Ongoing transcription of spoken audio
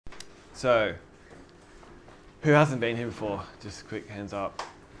So, who hasn't been here before? Just quick hands up.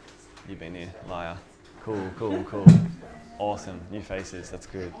 You've been here, liar. Cool. Awesome, new faces, that's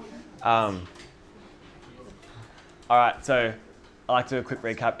good. All right, so I like to do a quick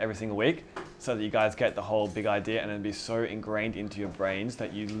recap every single week so that you guys get the whole big idea and it'll be so ingrained into your brains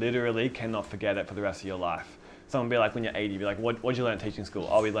that you literally cannot forget it for the rest of your life. Someone will be like, when you're 80, be like, what did you learn at teaching school?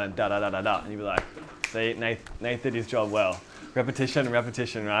 Oh, we learned da. And you'll be like, see, Nath did his job well. Repetition,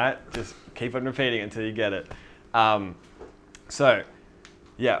 right? Just keep on repeating until you get it. So,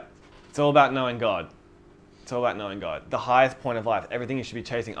 yeah, it's all about knowing God. It's all about knowing God. The highest point of life, everything you should be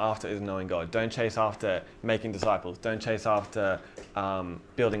chasing after is knowing God. Don't chase after making disciples. Don't chase after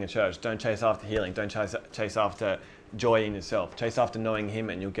building a church. Don't chase after healing. Don't chase after joy in yourself. Chase after knowing Him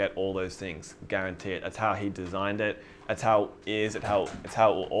and you'll get all those things. Guarantee it. That's how He designed it. That's how it is. It's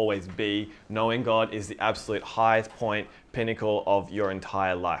how it will always be. Knowing God is the absolute highest point, pinnacle of your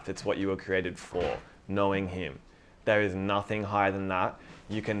entire life. It's what you were created for, knowing Him. There is nothing higher than that.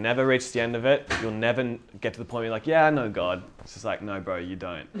 You can never reach the end of it. You'll never get to the point where you're like, yeah, I know God. It's just like, no, bro, you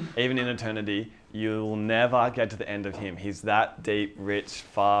don't. Even in eternity, you'll never get to the end of Him. He's that deep, rich,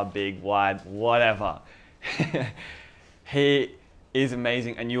 far, big, wide, whatever. He is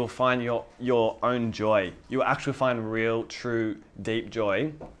amazing, and you will find your own joy. You'll actually find real, true, deep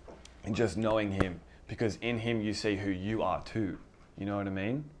joy in just knowing Him, because in Him you see who you are too. You know what I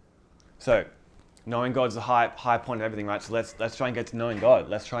mean? So, knowing God's the high point of everything, right? So let's try and get to knowing God.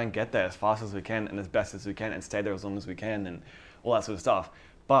 Let's try and get there as fast as we can and as best as we can and stay there as long as we can and all that sort of stuff.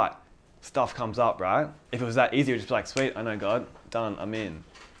 But stuff comes up, right? If it was that easy, it would just be like, sweet, I know God, done, I'm in.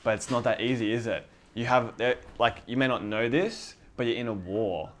 But it's not that easy, is it? You may not know this, but you're in a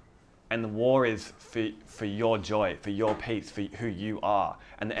war. And the war is for your joy, for your peace, for who you are.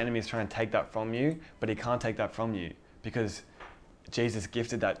 And the enemy is trying to take that from you, but he can't take that from you because Jesus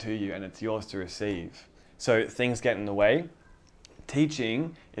gifted that to you and it's yours to receive. So things get in the way.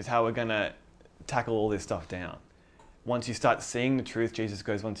 Teaching is how we're going to tackle all this stuff down. Once you start seeing the truth, Jesus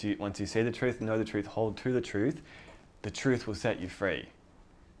goes, once you see the truth, know the truth, hold to the truth will set you free.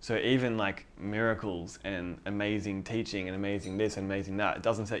 So even like miracles and amazing teaching and amazing this and amazing that, it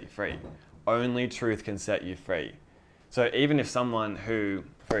doesn't set you free. Only truth can set you free. So even if someone who,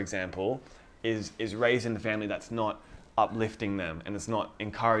 for example, is raised in a family that's not uplifting them and it's not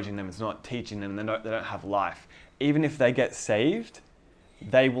encouraging them, it's not teaching them, they don't have life. Even if they get saved,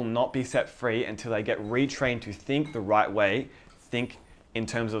 they will not be set free until they get retrained to think the right way, think in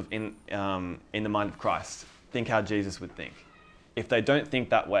terms of in the mind of Christ, think how Jesus would think. If they don't think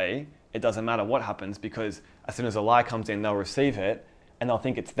that way, it doesn't matter what happens because as soon as a lie comes in, they'll receive it and they'll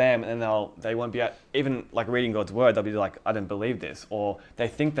think it's them and then they won't be even like reading God's word, they'll be like, I don't believe this. Or they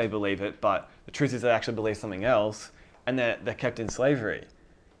think they believe it, but the truth is they actually believe something else and they're kept in slavery.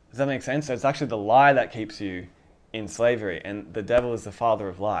 Does that make sense? So it's actually the lie that keeps you in slavery, and the devil is the father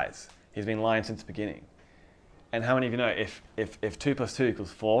of lies. He's been lying since the beginning. And how many of you know if 2 plus 2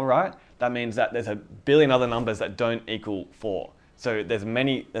 equals 4, right? That means that there's a billion other numbers that don't equal 4. So there's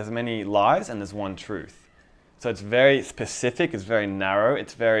many lies and there's one truth. So it's very specific, it's very narrow,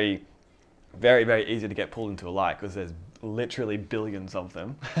 it's very, very, very easy to get pulled into a lie because there's literally billions of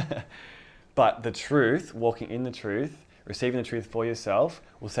them. But the truth, walking in the truth, receiving the truth for yourself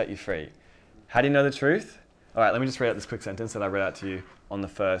will set you free. How do you know the truth? All right, let me just read out this quick sentence that I read out to you on the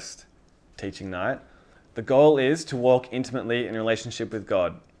first teaching night. The goal is to walk intimately in a relationship with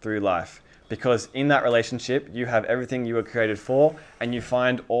God through life, because in that relationship, you have everything you were created for and you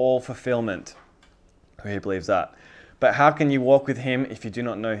find all fulfillment. Who here believes that? But how can you walk with Him if you do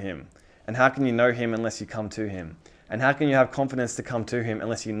not know Him? And how can you know Him unless you come to Him? And how can you have confidence to come to Him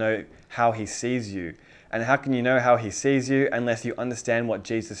unless you know how He sees you? And how can you know how He sees you unless you understand what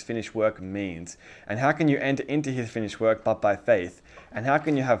Jesus' finished work means? And how can you enter into His finished work but by faith? And how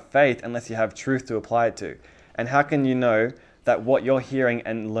can you have faith unless you have truth to apply it to? And how can you know that what you're hearing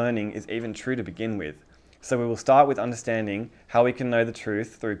and learning is even true to begin with? So we will start with understanding how we can know the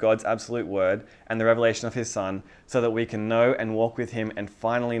truth through God's absolute word and the revelation of His Son, so that we can know and walk with Him and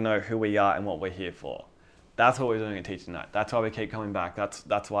finally know who we are and what we're here for. That's what we're doing at Teaching Night. That's why we keep coming back.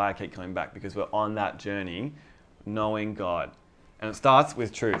 That's why I keep coming back, because we're on that journey, knowing God. And it starts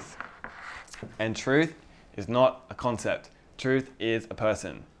with truth. And truth is not a concept. Truth is a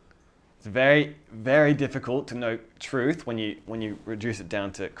person. It's very, very difficult to know truth when you reduce it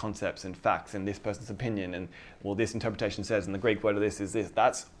down to concepts and facts and this person's opinion and, well, this interpretation says and the Greek word of this is this.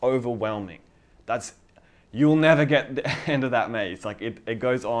 That's overwhelming. You'll never get the end of that maze. Like it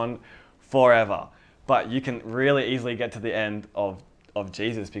goes on forever. But you can really easily get to the end of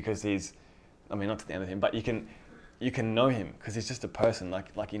Jesus because not to the end of Him, but you can you can know him because he's just a person,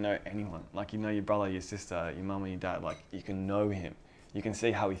 like you know anyone, like you know your brother, your sister, your mum and your dad. Like you can know him. You can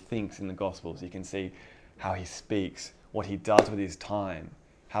see how he thinks in the Gospels. You can see how he speaks, what he does with his time,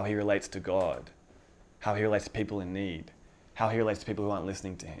 how he relates to God, how he relates to people in need, how he relates to people who aren't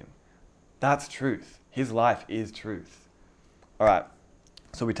listening to him. That's truth. His life is truth. All right,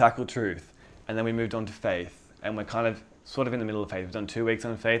 so we tackled truth, and then we moved on to faith, and we're kind of sort of in the middle of faith. We've done 2 weeks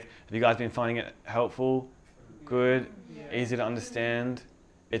on faith. Have you guys been finding it helpful, good, easy to understand?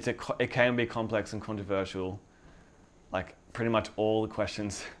 It can be complex and controversial. Like pretty much all the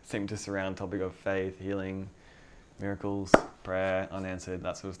questions seem to surround the topic of faith, healing, miracles, prayer, unanswered,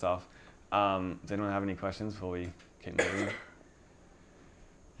 that sort of stuff. Does anyone have any questions before we keep moving?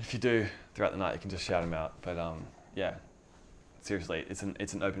 If you do, throughout the night, you can just shout them out. But yeah, seriously, it's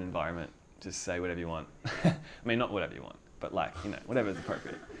an open environment. Just say whatever you want. I mean, not whatever you want, but like, you know, whatever is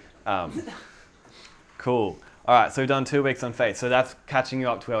appropriate. Cool. All right, so we've done 2 weeks on faith. So that's catching you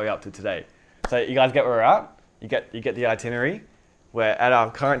up to where we're up to today. So you guys get where we're at? You get the itinerary? We're at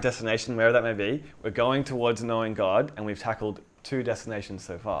our current destination, wherever that may be. We're going towards knowing God, and we've tackled 2 destinations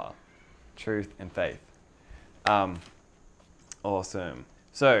so far, truth and faith. Awesome.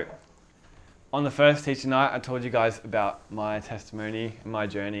 So on the first teaching night, I told you guys about my testimony, my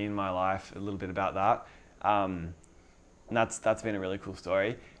journey in my life, a little bit about that. And that's been a really cool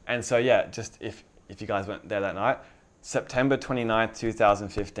story. And so yeah, just if you guys weren't there that night, September 29th,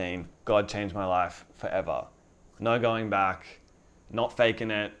 2015, God changed my life forever. No going back, not faking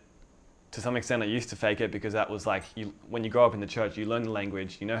it. To some extent, I used to fake it because that was like, when you grow up in the church, you learn the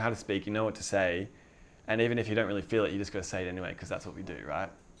language, you know how to speak, you know what to say. And even if you don't really feel it, you just got to say it anyway because that's what we do, right?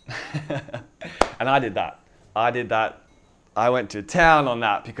 And I did that. I went to town on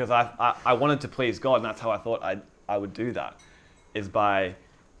that because I wanted to please God, and that's how I thought I would do that, is by,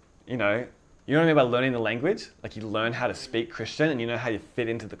 you know what I mean by learning the language? Like you learn how to speak Christian and you know how you fit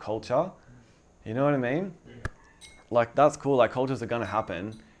into the culture. You know what I mean? Like that's cool, like cultures are going to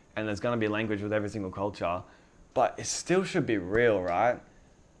happen and there's going to be language with every single culture, but it still should be real, right?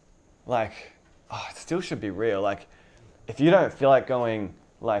 Like, it still should be real. Like if you don't feel like going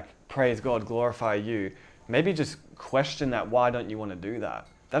like praise God, glorify you, maybe just question that, why don't you want to do that?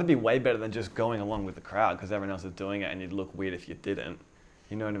 That'd be way better than just going along with the crowd because everyone else is doing it and you'd look weird if you didn't.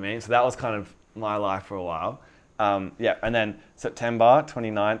 You know what I mean? So that was kind of my life for a while. Yeah, and then September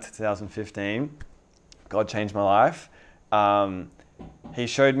 29th, 2015, God changed my life. He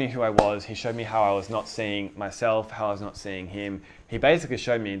showed me who I was. He showed me how I was not seeing myself, how I was not seeing him. He basically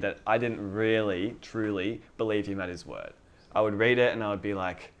showed me that I didn't really, truly believe him at his word. I would read it and I would be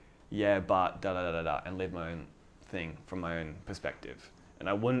like, yeah, but da-da-da-da-da, and live my own thing from my own perspective. And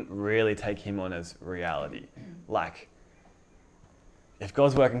I wouldn't really take him on as reality. Like, if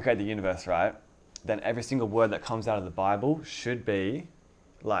God's work and create the universe, right, then every single word that comes out of the Bible should be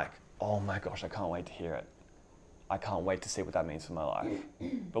like, oh my gosh, I can't wait to hear it. I can't wait to see what that means for my life.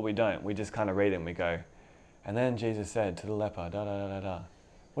 But we don't. We just kind of read it and we go, and then Jesus said to the leper, da-da-da-da-da.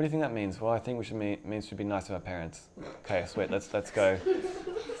 What do you think that means? Well, I think means to be nice to our parents. Okay, sweet, let's go.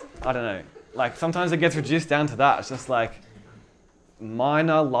 I don't know. Like, sometimes it gets reduced down to that. It's just like,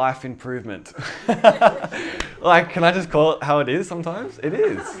 minor life improvement. Like, can I just call it how it is sometimes? It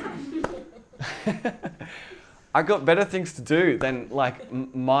is. I got better things to do than like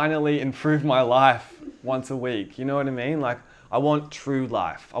minorly improve my life once a week. You know what I mean? Like, I want true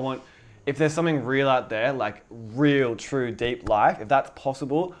life. If there's something real out there, like real, true, deep life, if that's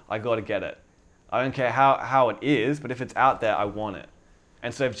possible, I got to get it. I don't care how it is, but if it's out there, I want it.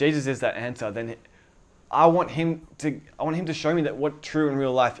 And so if Jesus is that answer, then I want him to show me that what true and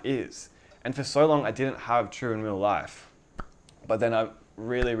real life is. And for so long, I didn't have true and real life. But then I'm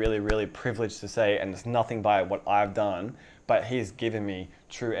really, really, really privileged to say, and it's nothing by what I've done, but he's given me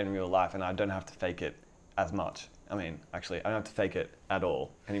true and real life, and I don't have to fake it as much. I mean, actually, I don't have to fake it at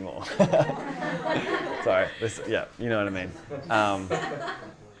all anymore. Sorry, yeah, you know what I mean.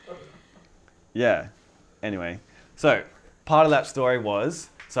 Yeah, anyway. So, part of that story was,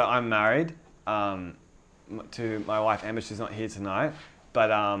 so I'm married to my wife Amber. She's not here tonight, but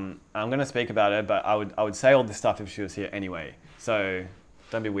I'm going to speak about her, but I would say all this stuff if she was here anyway. So,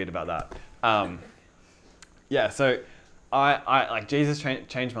 don't be weird about that. Yeah, so I like Jesus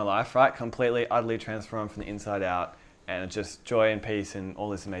changed my life, right? Completely, utterly transformed from the inside out, and it's just joy and peace and all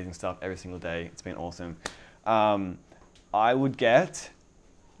this amazing stuff every single day. It's been awesome. I would get,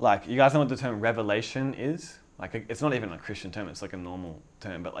 like, you guys know what the term revelation is? Like, it's not even a Christian term, it's like a normal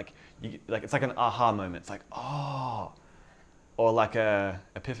term, but like it's like an aha moment. It's like, oh, or like a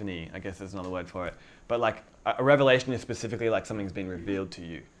epiphany, I guess there's another word for it. But like a revelation is specifically like something's been revealed to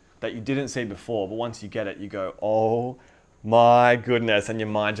you. that you didn't see before, but once you get it, you go, oh my goodness, and your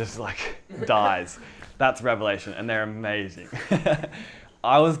mind just like dies. That's revelation, and they're amazing.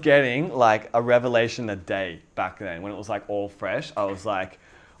 I was getting like a revelation a day back then when it was like all fresh. I was like,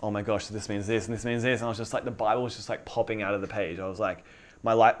 oh my gosh, this means this and this means this. And I was just like, the Bible was just like popping out of the page. I was like,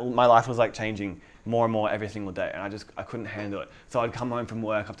 my life was like changing more and more every single day. And I couldn't handle it. So I'd come home from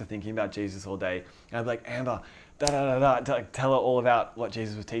work after thinking about Jesus all day. And I'd be like, Amber, to like tell her all about what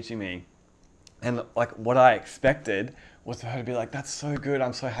Jesus was teaching me. And like what I expected was for her to be like, that's so good.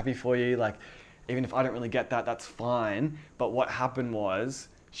 I'm so happy for you. Like, even if I don't really get that, that's fine. But what happened was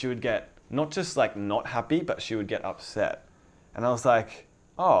she would get not just like not happy, but she would get upset. And I was like,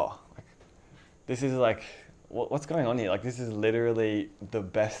 oh, this is like, what's going on here? Like, this is literally the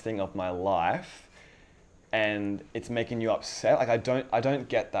best thing of my life, and it's making you upset. Like, I don't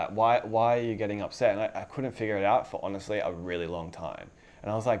get that. Why are you getting upset? And I couldn't figure it out for honestly a really long time.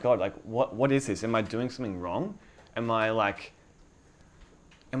 And I was like, God, like, what is this? Am I doing something wrong?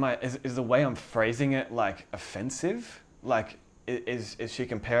 Is the way I'm phrasing it like offensive? Like, is she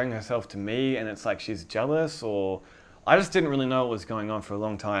comparing herself to me and it's like she's jealous? Or I just didn't really know what was going on for a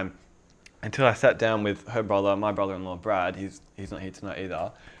long time until I sat down with her brother, my brother-in-law Brad. He's not here tonight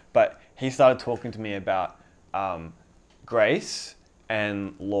either, but he started talking to me about grace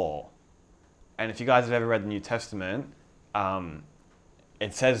and law. And if you guys have ever read the New Testament,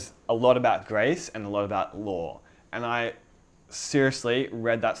 it says a lot about grace and a lot about law. And I seriously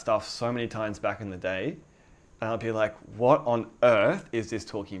read that stuff so many times back in the day, and I'd be like, what on earth is this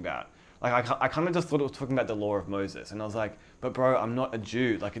talking about? Like, I kind of just thought it was talking about the law of Moses, and I was like, but bro, I'm not a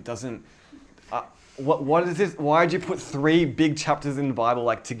Jew. Like, it doesn't, what is this? Why did you put 3 big chapters in the Bible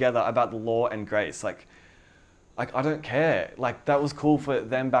like together about the law and grace? Like I don't care. Like, that was cool for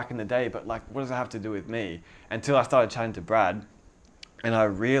them back in the day, but like, what does it have to do with me? Until I started chatting to Brad, and I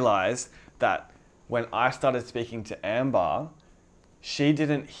realized that when I started speaking to Amber, she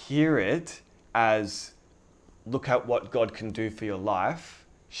didn't hear it as, look at what God can do for your life.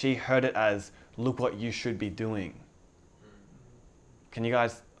 She heard it as, look what you should be doing. Can you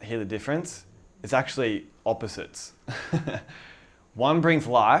guys hear the difference? It's actually opposites. One brings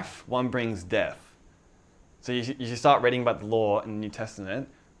life, one brings death. So you should start reading about the law in the New Testament.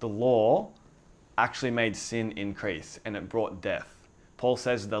 The law actually made sin increase, and it brought death. Paul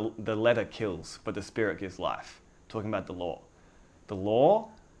says the letter kills, but the Spirit gives life. Talking about the law. The law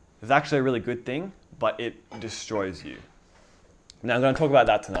is actually a really good thing, but it destroys you. Now I'm going to talk about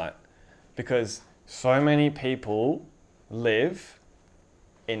that tonight, because so many people live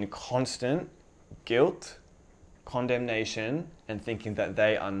in constant guilt, condemnation, and thinking that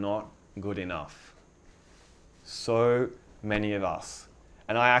they are not good enough. So many of us.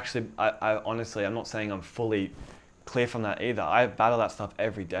 And I honestly, I'm not saying I'm fully clear from that either. I battle that stuff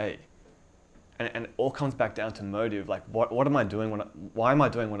every day. And it all comes back down to motive. Like, what am I doing? Why am I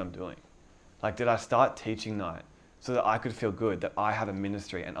doing what I'm doing? Like, did I start teaching night so that I could feel good that I have a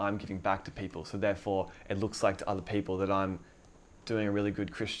ministry and I'm giving back to people, so therefore it looks like to other people that I'm doing a really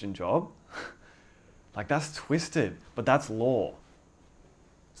good Christian job? Like, that's twisted, but that's law.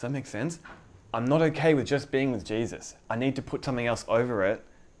 Does that make sense? I'm not okay with just being with Jesus. I need to put something else over it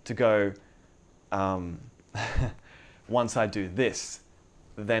to go, once I do this,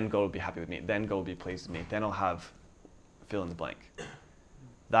 then God will be happy with me. Then God will be pleased with me. Then I'll have fill in the blank.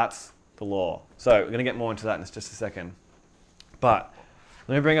 That's the law. So we're going to get more into that in just a second. But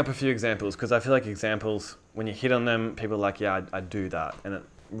let me bring up a few examples, because I feel like examples, when you hit on them, people are like, yeah, I do that. And it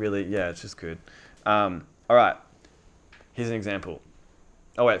really, yeah, it's just good. All right. Here's an example.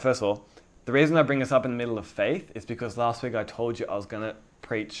 Oh, wait, first of all, the reason I bring this up in the middle of faith is because last week I told you I was going to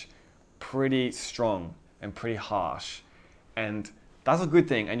preach pretty strong and pretty harsh. And that's a good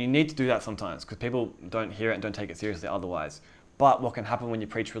thing, and you need to do that sometimes, because people don't hear it and don't take it seriously otherwise. But what can happen when you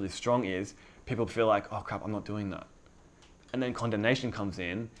preach really strong is people feel like, oh crap, I'm not doing that. And then condemnation comes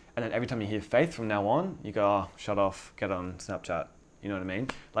in, and then every time you hear faith from now on, you go, oh, shut off, get on Snapchat. You know what I mean?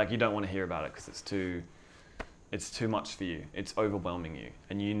 Like, you don't want to hear about it because it's too much for you. It's overwhelming you,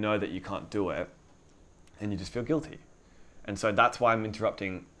 and you know that you can't do it, and you just feel guilty. And so that's why I'm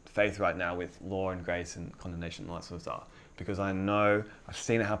interrupting faith right now with law and grace and condemnation and all that sort of stuff. Because I know, I've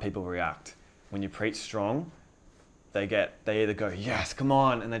seen how people react. When you preach strong, they either go, yes, come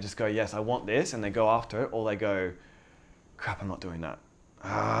on, and they just go, yes, I want this, and they go after it, or they go, crap, I'm not doing that.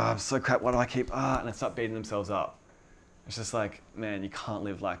 I'm so crap, why do I keep, and they start beating themselves up. It's just like, man, you can't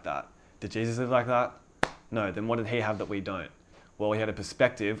live like that. Did Jesus live like that? No, then what did he have that we don't? Well, he had a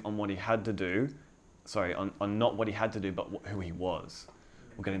perspective on what he had to do, on not what he had to do, but who he was.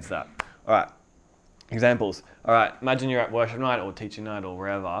 We'll get into that. All right. Examples. All right, imagine you're at worship night or teaching night or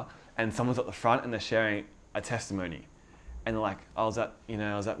wherever, and someone's at the front and they're sharing a testimony. And they're like, I was at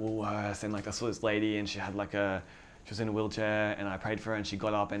Woolworths, and like I saw this lady and she was in a wheelchair, and I prayed for her and she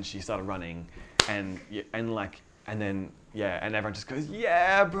got up and she started running. And then everyone just goes,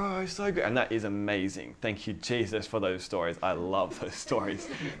 yeah, bro, so good. And that is amazing. Thank you, Jesus, for those stories. I love those stories.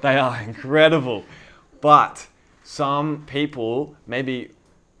 They are incredible. But some people, maybe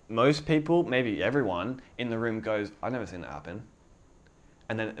most people, maybe everyone in the room goes, I've never seen that happen.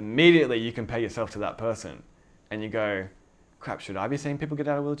 And then immediately you compare yourself to that person. And you go, crap, should I be seeing people get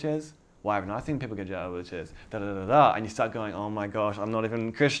out of wheelchairs? Why haven't I seen people get out of wheelchairs? And you start going, oh my gosh, I'm not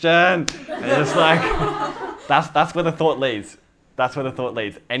even Christian. And it's like, that's where the thought leads. That's where the thought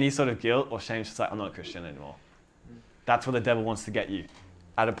leads. Any sort of guilt or shame is just like, I'm not a Christian anymore. That's where the devil wants to get you.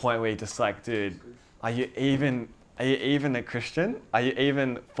 At a point where you're just like, dude, are you even a Christian? Are you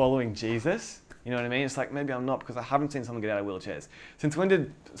even following Jesus? You know what I mean? It's like, maybe I'm not because I haven't seen someone get out of wheelchairs. Since when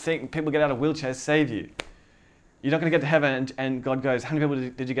did seeing people get out of wheelchairs save you? You're not going to get to heaven and God goes, how many people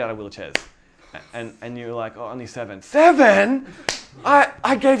did you get out of wheelchairs? And you're like, oh, only 7. 7?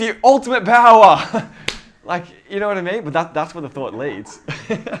 I gave you ultimate power. Like, you know what I mean? But that's where the thought leads.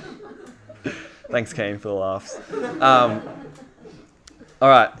 Thanks, Kane, for the laughs. All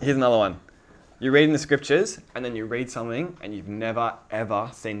right, here's another one. You're reading the scriptures and then you read something and you've never, ever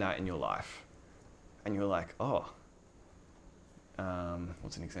seen that in your life. And you're like, oh,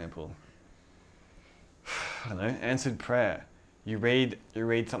 what's an example? I don't know, answered prayer. You read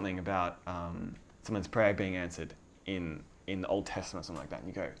something about someone's prayer being answered in the Old Testament or something like that, and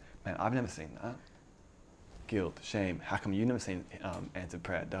you go, man, I've never seen that. Guilt, shame, how come you've never seen answered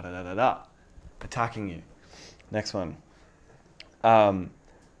prayer? Da da da da da. Attacking you. Next one. When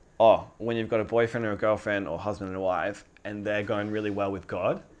you've got a boyfriend or a girlfriend or husband and a wife, and they're going really well with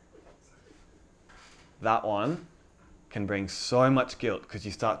God, that one can bring so much guilt because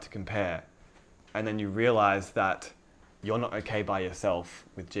you start to compare. And then you realize that you're not okay by yourself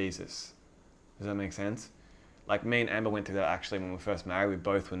with Jesus. Does that make sense? Like me and Amber went through that actually when we were first married. We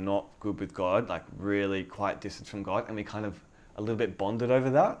both were not good with God, like really quite distant from God. And we kind of a little bit bonded over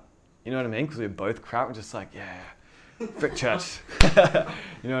that. You know what I mean? Because we were both crap. We're just like, yeah, frick church.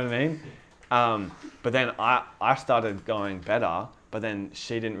 You know what I mean? But then I started going better, but then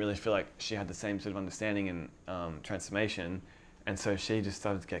she didn't really feel like she had the same sort of understanding and transformation. And so she just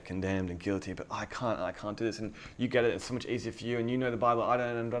started to get condemned and guilty, but I can't do this. And you get it, it's so much easier for you, and you know the Bible, I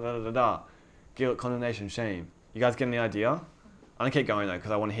don't, and da da da da da. Guilt, condemnation, shame. You guys getting the idea? I'm gonna keep going though, because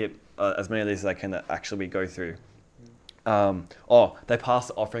I want to hit as many of these as I can that actually go through. They pass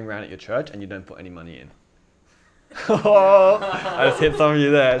the offering around at your church and you don't put any money in. I just hit some of you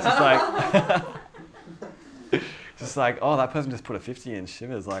there. It's just like, oh, that person just put a 50 in,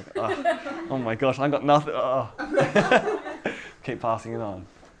 shivers, like, oh my gosh, I got nothing. Keep passing it on.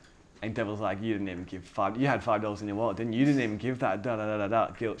 And devil's like, you didn't even give $5. You had $5 in your wallet, didn't you? You didn't even give that. Da da da da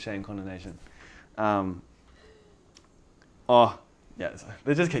da. Guilt, shame, condemnation.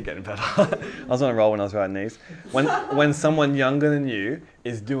 They just keep getting better. I was on a roll when I was writing these. When someone younger than you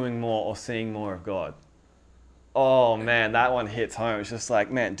is doing more or seeing more of God. Oh man, that one hits home. It's just like,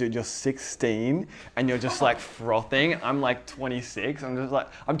 man, dude, you're 16 and you're just like frothing. I'm like 26. I'm just like,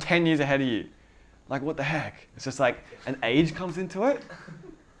 I'm 10 years ahead of you. Like, what the heck? It's just like an age comes into it.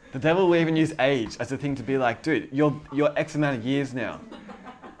 The devil will even use age as a thing to be like, dude, you're X amount of years now.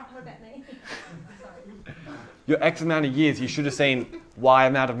 What about me? You're X amount of years. You should have seen Y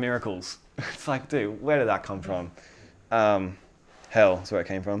amount of miracles. It's like, dude, where did that come from? Hell, that's where it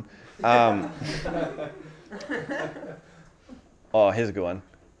came from. Here's a good one.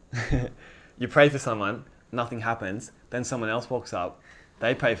 You pray for someone, nothing happens, then someone else walks up,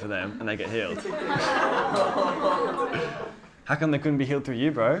 they pray for them, and they get healed. How come they couldn't be healed through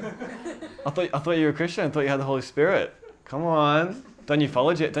you, bro? I thought you were a Christian. I thought you had the Holy Spirit. Come on. Don't you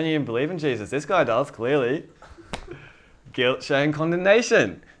follow? Don't you even believe in Jesus? This guy does, clearly. Guilt, shame,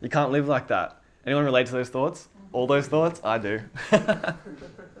 condemnation. You can't live like that. Anyone relate to those thoughts? All those thoughts? I do.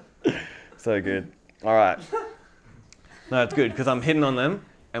 So good. All right. No, it's good because I'm hitting on them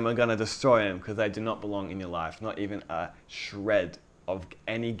and we're going to destroy them because they do not belong in your life. Not even a shred of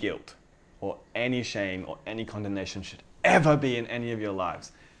any guilt or any shame or any condemnation should ever be in any of your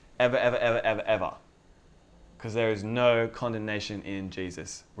lives. Ever, ever, ever, ever, ever. Because there is no condemnation in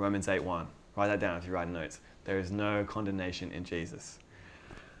Jesus. Romans 8:1. Write that down if you're writing notes. There is no condemnation in Jesus.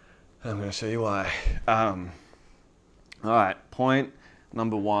 I'm going to show you why. All right, point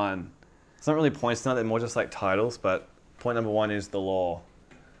number 1. It's not really points now, they're more just like titles, but point number 1 is the law.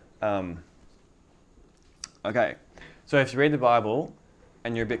 Okay, so if you read the Bible,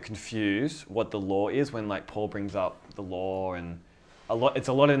 and you're a bit confused what the law is when like Paul brings up the law, and it's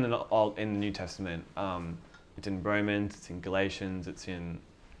a lot in the New Testament. It's in Romans, it's in Galatians, it's in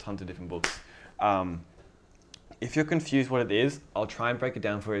tons of different books. If you're confused what it is, I'll try and break it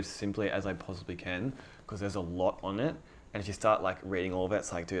down for you as simply as I possibly can, because there's a lot on it. And if you start like reading all of it,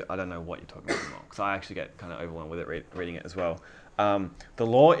 it's like, dude, I don't know what you're talking about anymore. Because I actually get kind of overwhelmed with it reading it as well. The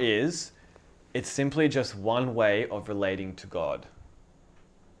law it's simply just one way of relating to God.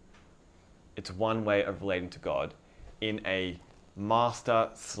 It's one way of relating to God in a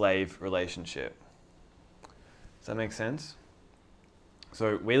master-slave relationship. Does that make sense?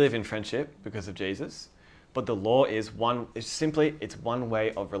 So we live in friendship because of Jesus, but the law it's one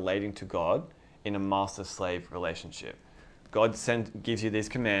way of relating to God in a master-slave relationship. God gives you these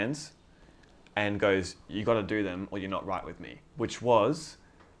commands and goes, you got to do them or you're not right with me, which was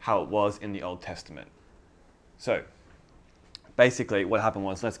how it was in the Old Testament. So basically what happened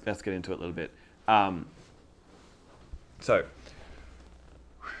was, let's get into it a little bit. So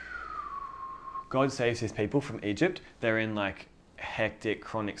God saves his people from Egypt. They're in like hectic,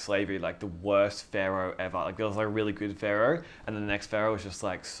 chronic slavery, like the worst Pharaoh ever. Like there was like a really good Pharaoh, and the next Pharaoh was just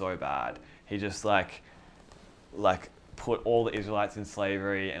like so bad. He just like put all the Israelites in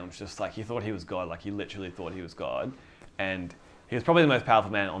slavery, and was just like, he thought he was God. Like he literally thought he was God, and he was probably the most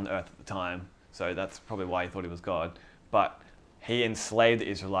powerful man on earth at the time. So that's probably why he thought he was God. But he enslaved the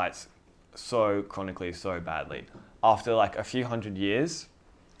Israelites so chronically, so badly. After like a few hundred years,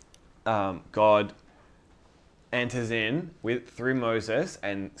 God enters in through Moses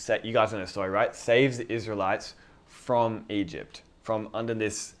and you guys know the story, right? Saves the Israelites from Egypt, from under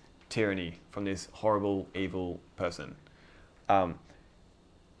this tyranny, from this horrible, evil person.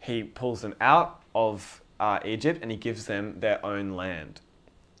 He pulls them out of Egypt and he gives them their own land.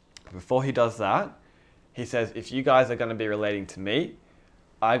 Before he does that, he says, if you guys are going to be relating to me,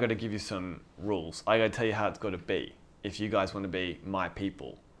 I got to give you some rules. I got to tell you how it's got to be if you guys want to be my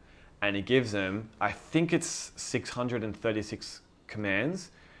people. And he gives them, I think it's 636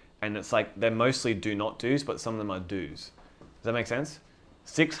 commands, and it's like they're mostly do not do's, but some of them are do's. Does that make sense?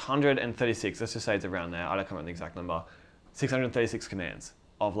 636, let's just say it's around there. I don't remember the exact number. 636 commands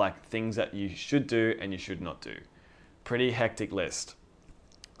of like things that you should do and you should not do. Pretty hectic list.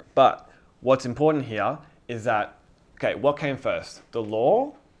 But what's important here is that, okay, what came first? The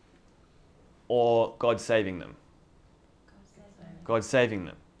law or God saving them? God saving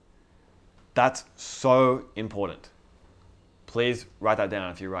them. That's so important. Please write that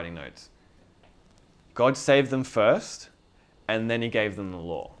down if you're writing notes. God saved them first, and then he gave them the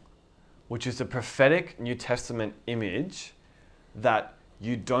law, which is a prophetic New Testament image that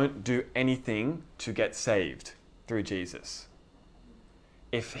you don't do anything to get saved through Jesus.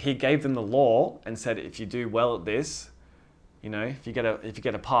 If he gave them the law and said, if you do well at this, if you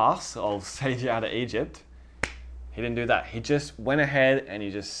get a pass, I'll save you out of Egypt. He didn't do that. He just went ahead and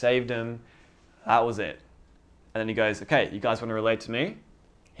he just saved them. That was it. And then he goes, okay, you guys want to relate to me?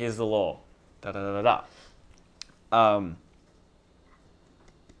 Here's the law. Da da da da da.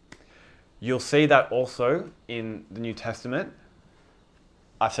 You'll see that also in the New Testament.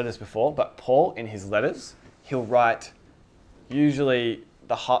 I've said this before, but Paul in his letters, he'll write, usually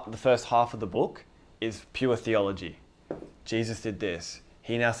the first half of the book is pure theology. Jesus did this.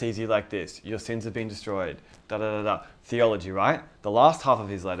 He now sees you like this. Your sins have been destroyed. Da da da da. Theology, right? The last half of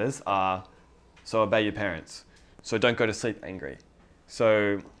his letters are, so obey your parents. So don't go to sleep angry.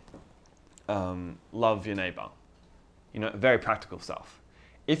 So love your neighbor. Very practical stuff.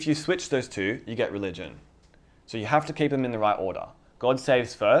 If you switch those two, you get religion. So you have to keep them in the right order. God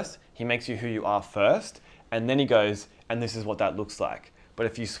saves first. He makes you who you are first. And then he goes, and this is what that looks like. But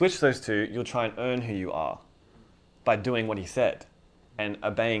if you switch those two, you'll try and earn who you are by doing what he said and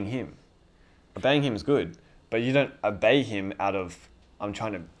obeying him. Obeying him is good, but you don't obey him out of, I'm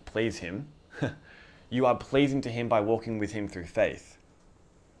trying to please him. You are pleasing to him by walking with him through faith.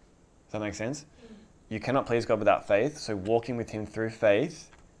 Does that make sense? You cannot please God without faith, so walking with him through faith,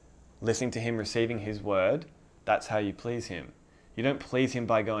 listening to him, receiving his word, that's how you please him. You don't please him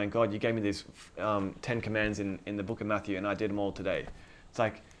by going, God, you gave me these 10 commands in the book of Matthew and I did them all today. It's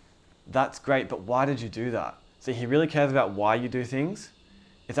like, that's great, but why did you do that? See, he really cares about why you do things.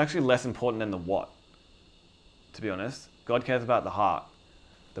 It's actually less important than the what, to be honest. God cares about the heart,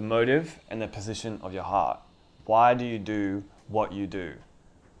 the motive and the position of your heart. Why do you do what you do?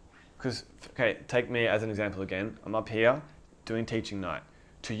 Because, okay, take me as an example again. I'm up here doing teaching night.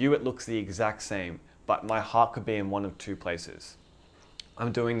 To you, it looks the exact same, but my heart could be in one of two places.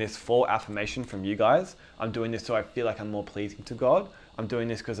 I'm doing this for affirmation from you guys. I'm doing this so I feel like I'm more pleasing to God. I'm doing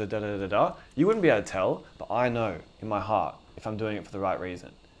this because of da-da-da-da. You wouldn't be able to tell, but I know in my heart. if I'm doing it for the right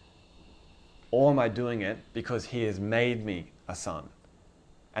reason? Or am I doing it because he has made me a son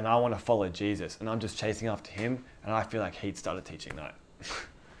and I want to follow Jesus and I'm just chasing after him and I feel like he'd started teaching that?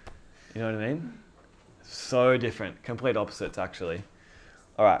 You know what I mean? So different, complete opposites actually.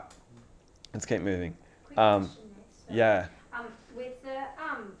 All right, let's keep moving. Quick question next. Yeah. With the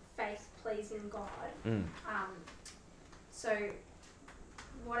faith pleasing God, so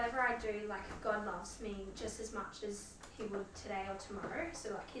whatever I do, like God loves me just as much as he would today or tomorrow. So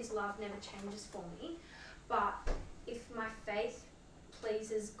like his love never changes for me. But if my faith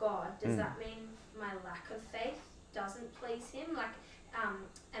pleases God, does that mean my lack of faith doesn't please him? Like,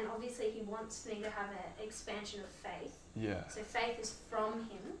 and obviously he wants me to have an expansion of faith. Yeah. So faith is from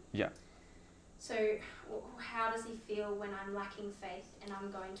him. Yeah. So how does he feel when I'm lacking faith and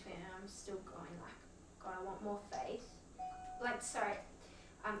I'm going to him and I'm still going like, God, I want more faith? Like, sorry,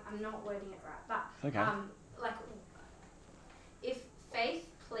 I'm not wording it right, but Okay. like, if faith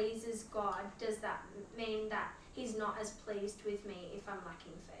pleases God, does that mean that he's not as pleased with me if I'm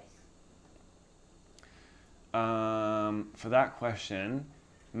lacking faith? For that question,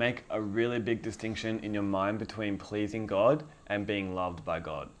 make a really big distinction in your mind between pleasing God and being loved by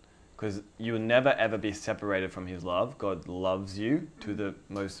God. Because you will never ever be separated from his love. God loves you to the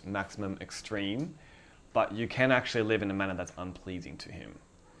most maximum extreme, but you can actually live in a manner that's unpleasing to him.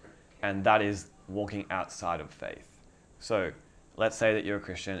 And that is walking outside of faith. So let's say that you're a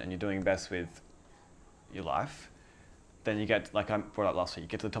Christian and you're doing best with your life. Then you get, like I brought up last week, you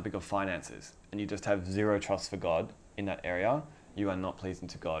get to the topic of finances and you just have zero trust for God in that area. You are not pleasing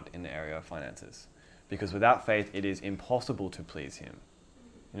to God in the area of finances. Because without faith, it is impossible to please him.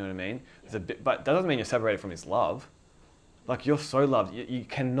 You know what I mean? It's but that doesn't mean you're separated from his love. Like, you're so loved. You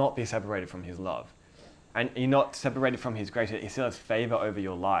cannot be separated from his love. And you're not separated from his grace. He still has favor over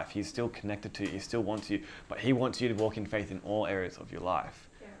your life. He's still connected to you. He still wants you. But he wants you to walk in faith in all areas of your life.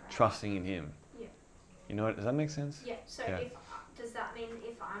 Yeah, right. Trusting in him. Yeah. You know what? Does that make sense? Yeah. So Yeah. Does that mean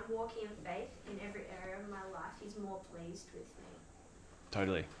if I'm walking in faith in every area of my life, he's more pleased with me?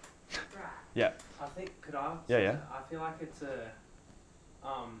 Totally. Right. Yeah. I think, could I? Yeah. I feel like it's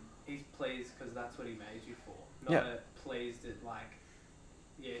he's pleased because that's what he made you for. Not pleased at like,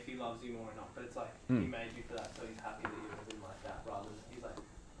 if he loves you more or not, but it's like, he made you for that, so he's happy that you're living like that, rather than he's like,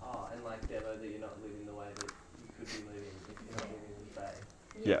 and like, Devo, that you're not living the way that you could be living if you're not living in faith.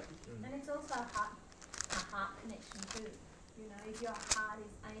 Yeah. And it's also a heart connection too. You know, if your heart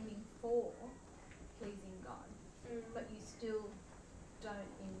is aiming for pleasing God, but you still don't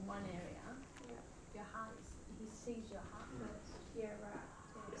in one area, your heart is, he sees your heart first. Yeah, right.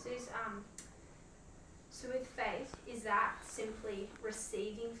 So with faith, is that simply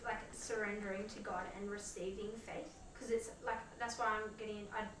receiving, like surrendering to God and receiving faith? Because it's like, that's why I'm getting,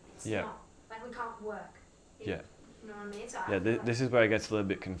 it's not, like we can't work. You know what I mean? So this is where it gets a little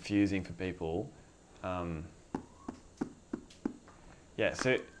bit confusing for people.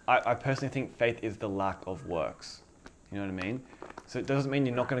 So I personally think faith is the lack of works. You know what I mean? So it doesn't mean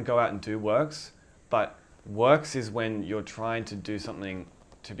you're not going to go out and do works, but works is when you're trying to do something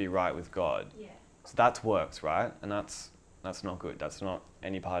to be right with God. Yeah. So that's works, right? And that's not good. That's not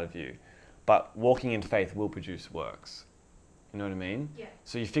any part of you. But walking in faith will produce works. You know what I mean? Yeah.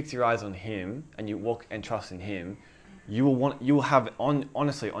 So you fix your eyes on him and you walk and trust in him. You will have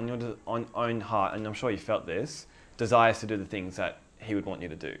honestly on your own heart, and I'm sure you felt this, desires to do the things that he would want you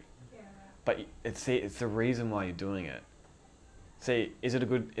to do. Yeah. But it's the reason why you're doing it. See, is it a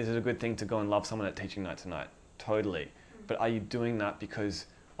good thing to go and love someone at teaching night tonight? Totally. But are you doing that because,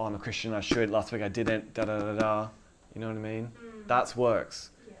 I'm a Christian, I should, last week I didn't, You know what I mean? That's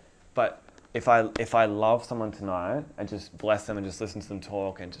works. Yeah. But if I love someone tonight and just bless them and just listen to them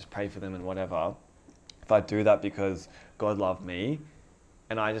talk and just pray for them and whatever, if I do that because God loved me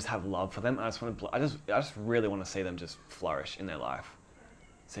and I just have love for them, I just really want to see them just flourish in their life.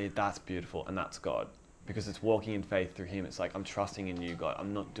 See, that's beautiful, and that's God. Because it's walking in faith through him. It's like, I'm trusting in you, God.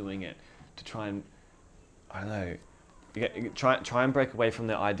 I'm not doing it to try and, I don't know, try and break away from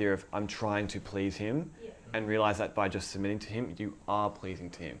the idea of I'm trying to please him, and realize that by just submitting to him, you are pleasing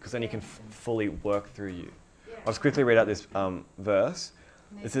to him. Because then he can fully work through you. Yeah. I'll just quickly read out this verse.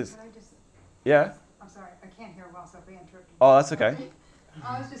 Nathan, This is, could I just, yeah? I'm sorry, I can't hear well, so if we interrupt. Oh, that's okay.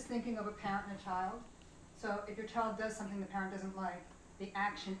 I was just thinking of a parent and a child. So if your child does something the parent doesn't like, the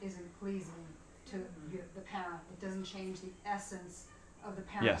action isn't pleasing to the parent. It doesn't change the essence of the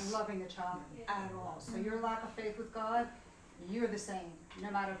parent loving the child at all. So your lack of faith with God, you're the same.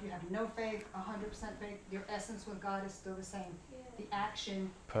 No matter if you have no faith, 100% faith, your essence with God is still the same. the action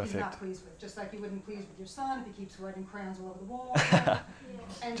Perfect. he's not pleased with. Just like you wouldn't please with your son if he keeps writing crayons all over the wall.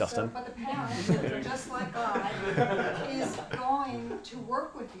 And Justin. So, but the parent, just like God, is going to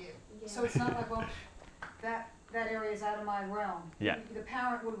work with you. So it's not like, well, that area is out of my realm. Yeah. The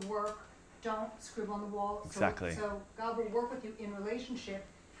parent would work, don't scribble on the wall. Exactly. So God will work with you in relationship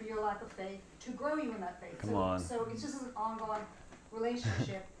for your lack of faith to grow you in that faith. Come on. So it's just an ongoing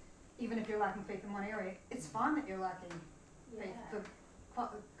relationship. Even if you're lacking faith in one area, it's fine that you're lacking faith.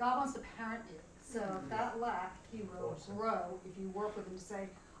 God wants to parent you. So that lack, he will grow if you work with him to say,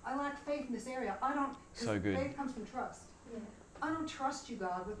 I lack faith in this area. I don't. So good. Faith comes from trust. I don't trust you,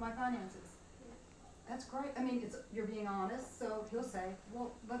 God, with my finances. That's great. I mean, you're being honest. So he'll say,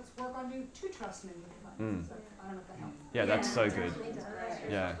 well, let's work on you to trust me with your finances. I don't know if that helps. Yeah, that's so good.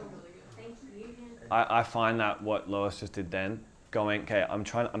 Yeah. Thank you. I find that what Lois just did then, going, okay,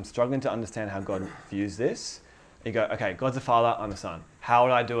 I'm struggling to understand how God views this. You go, okay, God's a father, I'm a son. How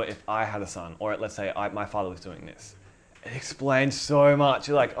would I do it if I had a son? Or let's say my father was doing this. It explains so much.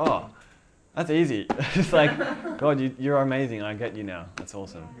 You're like, oh, that's easy. It's like, God, you're amazing. I get you now. That's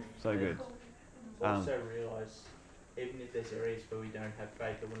awesome. So good. Also realise, even if there's areas where we don't have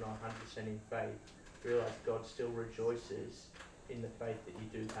faith or we're not 100% in faith, realise God still rejoices in the faith that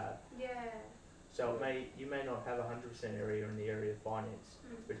you do have. Yeah. So you may not have 100% area in the area of finance,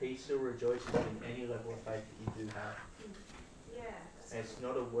 but he still rejoices in any level of faith that you do have. Yeah. And it's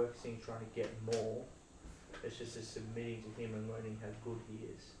not a work thing trying to get more, it's just a submitting to him and learning how good he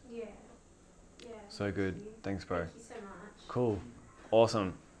is. Yeah. Yeah. So good. Thanks, bro. Thank you so much. Cool.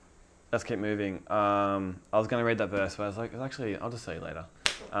 Awesome. Let's keep moving. I was going to read that verse, but I was like, actually, I'll just say it later.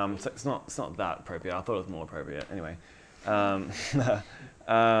 So it's not that appropriate. I thought it was more appropriate. Anyway.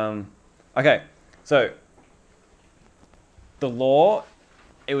 Okay. So the law,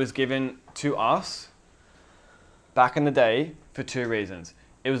 it was given to us back in the day for two reasons.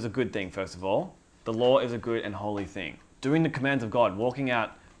 It was a good thing, first of all. The law is a good and holy thing. Doing the commands of God, walking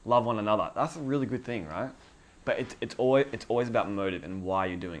out, love one another. That's a really good thing, right? But it's always about motive and why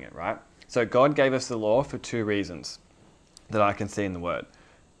you're doing it, right? So God gave us the law for two reasons that I can see in the Word.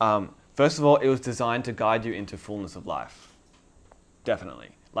 First of all, it was designed to guide you into fullness of life. Definitely.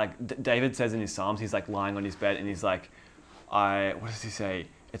 Like David says in his Psalms, he's like lying on his bed and he's like, what does he say?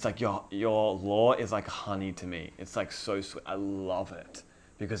 It's like, your law is like honey to me. It's like so sweet. I love it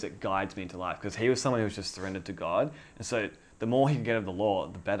because it guides me into life. Because he was someone who was just surrendered to God. And so the more he could get of the law,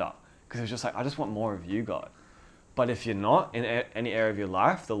 the better. Because he was just like, I just want more of you, God. But if you're not in any area of your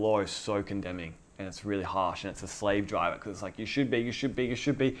life, the law is so condemning and it's really harsh and it's a slave driver because it's like, you should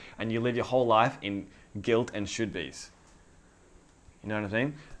be, and you live your whole life in guilt and should be's. You know what I'm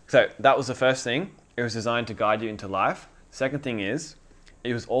saying? So that was the first thing. It was designed to guide you into life. Second thing is,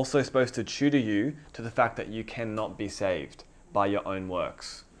 it was also supposed to tutor you to the fact that you cannot be saved by your own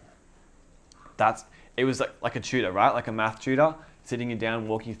works. It was like a tutor, right? Like a math tutor, sitting you down,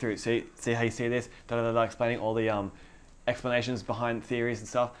 walking you through, see how you see this, explaining all the explanations behind theories and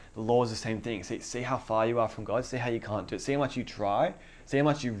stuff. The law is the same thing. See how far you are from God, see how you can't do it, see how much you try, see how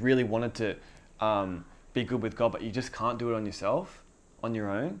much you really wanted to be good with God, but you just can't do it on yourself, on your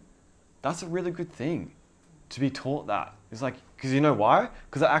own. That's a really good thing to be taught that. It's like, because you know why?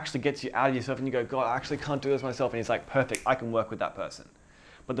 Because it actually gets you out of yourself and you go, God, I actually can't do this myself. And he's like, perfect, I can work with that person.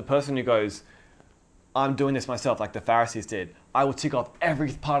 But the person who goes, I'm doing this myself, like the Pharisees did. I will tick off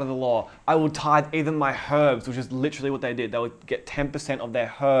every part of the law. I will tithe even my herbs, which is literally what they did. They would get 10% of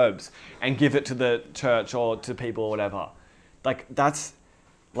their herbs and give it to the church or to people or whatever. Like, that's,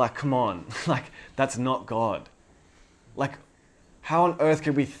 like, come on. Like, that's not God. Like, how on earth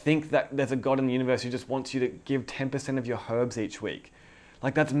could we think that there's a God in the universe who just wants you to give 10% of your herbs each week?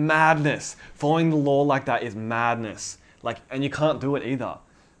 Like, that's madness. Following the law like that is madness. Like, and you can't do it either.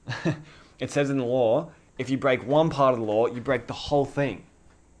 It says in the law, if you break one part of the law, you break the whole thing.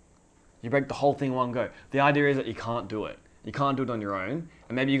 You break the whole thing in one go. The idea is that you can't do it. You can't do it on your own.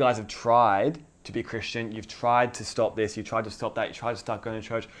 And maybe you guys have tried to be Christian. You've tried to stop this. You tried to stop that. You tried to start going to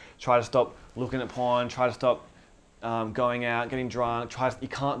church. Try to stop looking at porn. Try to stop going out, getting drunk. You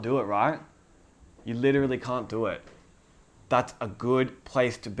can't do it, right? You literally can't do it. That's a good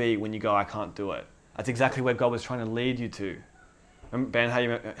place to be when you go, I can't do it. That's exactly where God was trying to lead you to. Remember, Ben,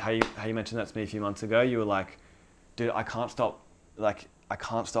 how you mentioned that to me a few months ago? You were like, dude, I can't stop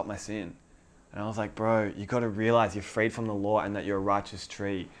my sin. And I was like, bro, you got to realize you're freed from the law and that you're a righteous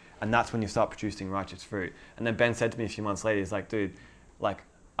tree. And that's when you start producing righteous fruit. And then Ben said to me a few months later, he's like, dude, like,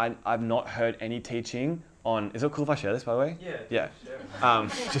 I've not heard any teaching on, is it cool if I share this, by the way? Yeah. Yeah.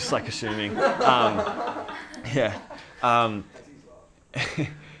 Just like assuming.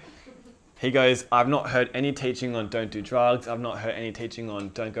 He goes, I've not heard any teaching on don't do drugs. I've not heard any teaching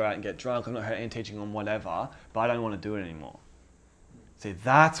on don't go out and get drunk. I've not heard any teaching on whatever, but I don't want to do it anymore. See,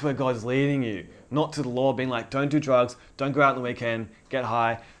 that's where God's leading you. Not to the law being like, don't do drugs, don't go out on the weekend, get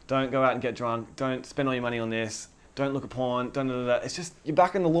high, don't go out and get drunk, don't spend all your money on this, don't look at porn, don't do that. It's just, you're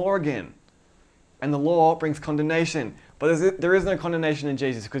back in the law again. And the law brings condemnation. But there is no condemnation in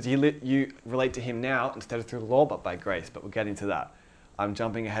Jesus because you relate to him now instead of through the law, but by grace. But we'll get into that. I'm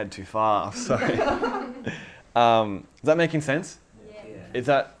jumping ahead too far, sorry. Is that making sense? Yeah. Is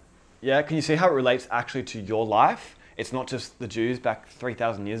that, yeah? Can you see how it relates actually to your life? It's not just the Jews back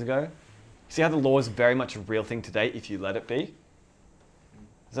 3,000 years ago. See how the law is very much a real thing today if you let it be?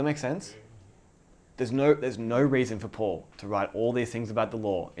 Does that make sense? There's no reason for Paul to write all these things about the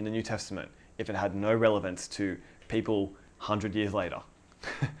law in the New Testament if it had no relevance to people 100 years later.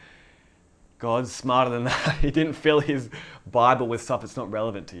 God's smarter than that. He didn't fill his Bible with stuff that's not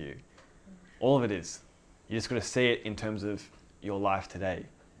relevant to you. All of it is. You just got to see it in terms of your life today.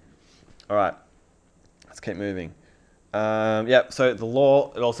 All right, let's keep moving. So the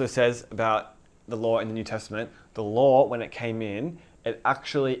law, it also says about the law in the New Testament, the law, when it came in, it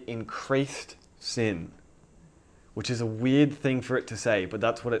actually increased sin, which is a weird thing for it to say, but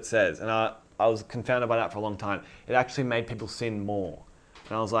that's what it says. And I was confounded by that for a long time. It actually made people sin more.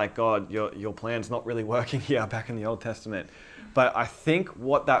 And I was like, God, your plan's not really working here back in the Old Testament. But I think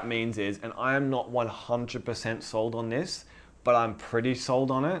what that means is, and I am not 100% sold on this, but I'm pretty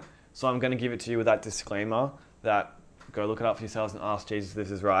sold on it. So I'm going to give it to you with that disclaimer that go look it up for yourselves and ask Jesus if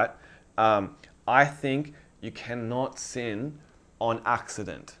this is right. I think you cannot sin on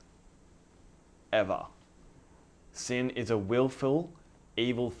accident, ever. Sin is a willful,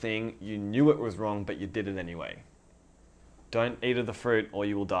 evil thing. You knew it was wrong, but you did it anyway. Don't eat of the fruit or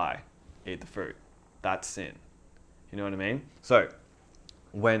you will die. Eat the fruit. That's sin. You know what I mean? So,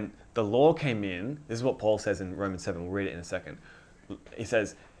 when the law came in, this is what Paul says in Romans 7. We'll read it in a second. He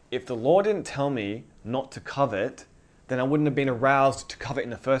says, if the law didn't tell me not to covet, then I wouldn't have been aroused to covet in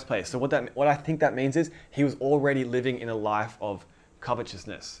the first place. So what I think that means is he was already living in a life of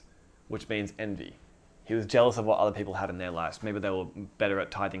covetousness, which means envy. He was jealous of what other people had in their lives. Maybe they were better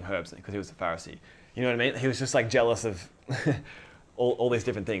at tithing herbs because he was a Pharisee. You know what I mean? He was just like jealous of all these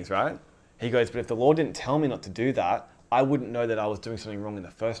different things, right? He goes, but if the law didn't tell me not to do that, I wouldn't know that I was doing something wrong in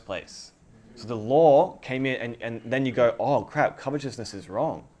the first place. So the law came in and then you go, oh crap, covetousness is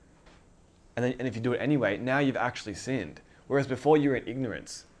wrong. And if you do it anyway, now you've actually sinned. Whereas before you were in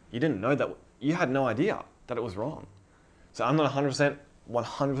ignorance. You didn't know that, you had no idea that it was wrong. So I'm not 100%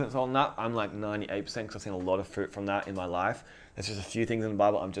 sold on that. I'm like 98% because I've seen a lot of fruit from that in my life. There's just a few things in the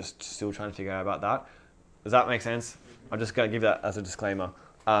Bible I'm just still trying to figure out about that. Does that make sense? I'm just going to give that as a disclaimer.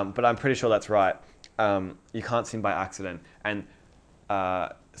 But I'm pretty sure that's right. You can't sin by accident. And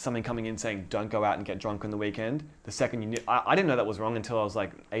something coming in saying, don't go out and get drunk on the weekend. The second you knew, I didn't know that was wrong until I was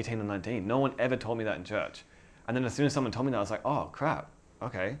like 18 or 19. No one ever told me that in church. And then as soon as someone told me that, I was like, oh crap,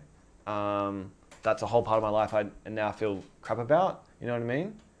 okay. That's a whole part of my life I now feel crap about. You know what I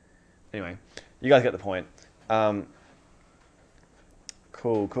mean? Anyway, you guys get the point.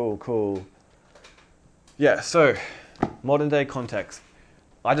 Cool. Yeah, so modern day context.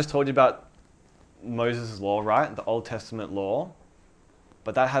 I just told you about Moses' law, right? The Old Testament law.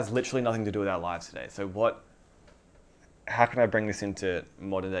 But that has literally nothing to do with our lives today. So how can I bring this into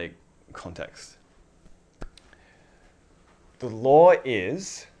modern day context? The law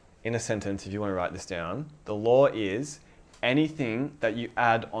is, in a sentence, if you want to write this down, the law is anything that you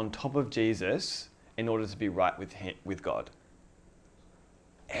add on top of Jesus in order to be right with God.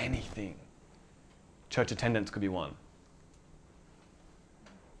 Anything. Church attendance could be one.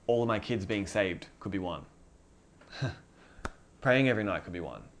 All of my kids being saved could be one. Praying every night could be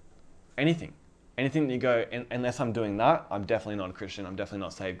one. Anything that you go, unless I'm doing that, I'm definitely not a Christian, I'm definitely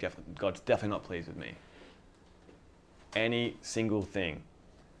not saved, God's definitely not pleased with me. Any single thing.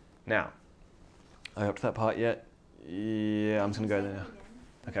 Now, are you up to that part yet? Yeah, I'm just going to go there now.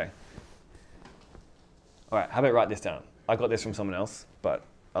 Okay. All right, how about write this down? I got this from someone else, but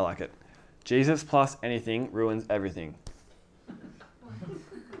I like it. Jesus plus anything ruins everything.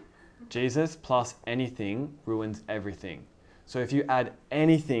 Jesus plus anything ruins everything. So if you add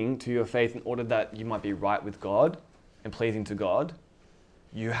anything to your faith in order that you might be right with God and pleasing to God,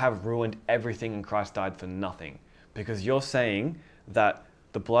 you have ruined everything and Christ died for nothing. Because you're saying that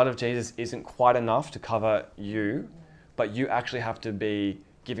the blood of Jesus isn't quite enough to cover you, but you actually have to be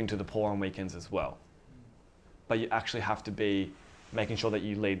giving to the poor on weekends as well. But you actually have to be making sure that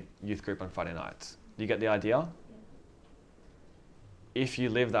you lead youth group on Friday nights. Do you get the idea? If you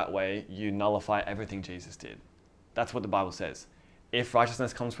live that way, you nullify everything Jesus did. That's what the Bible says. If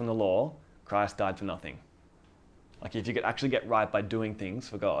righteousness comes from the law, Christ died for nothing. Like if you could actually get right by doing things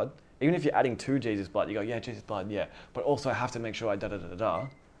for God, even if you're adding to Jesus' blood, you go, yeah, Jesus' blood, yeah, but also I have to make sure I da-da-da-da-da,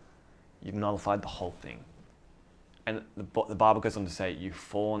 you've nullified the whole thing. And the Bible goes on to say, you've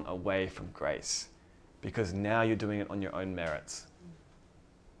fallen away from grace because now you're doing it on your own merits.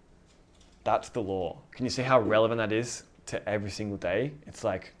 That's the law. Can you see how relevant that is to every single day? It's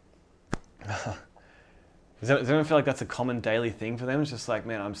like, does anyone feel like that's a common daily thing for them? It's just like,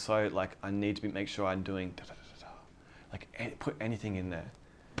 man, I'm so, like, I need to make sure I'm doing da-da-da-da-da. Like, put anything in there.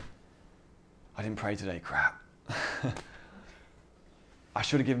 I didn't pray today, crap. I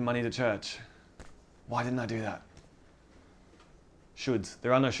should have given money to church. Why didn't I do that? Shoulds.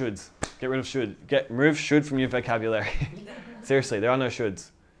 There are no shoulds. Get rid of should. Remove should from your vocabulary. Seriously, there are no shoulds.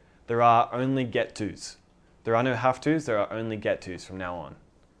 There are only get-tos. There are no have-tos, there are only get-tos from now on.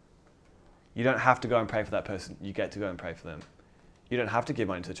 You don't have to go and pray for that person. You get to go and pray for them. You don't have to give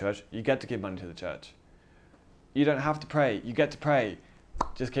money to the church. You get to give money to the church. You don't have to pray. You get to pray.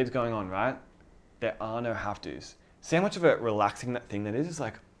 Just keeps going on, right? There are no have-tos. See how much of a relaxing that thing that is? It's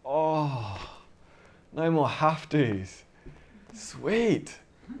like, oh, no more have-tos. Sweet.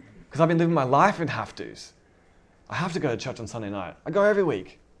 Because I've been living my life in have-tos. I have to go to church on Sunday night. I go every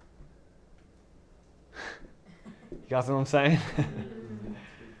week. You guys know what I'm saying?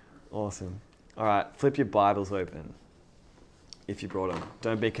 Awesome. All right, flip your Bibles open if you brought them.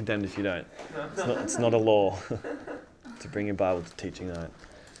 Don't be condemned if you don't. It's not a law to bring your Bible to teaching night.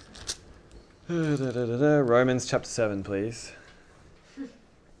 Romans chapter 7, please.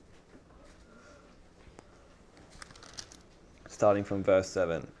 Starting from verse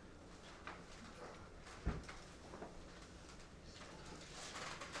 7.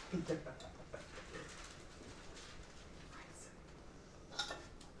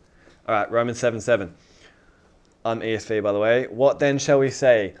 All right, Romans 7:7. I'm ESV, by the way. What then shall we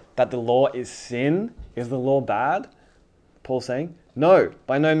say? That the law is sin? Is the law bad? Paul's saying, no,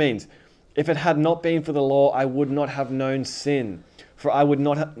 by no means. If it had not been for the law, I would not have known sin. For I would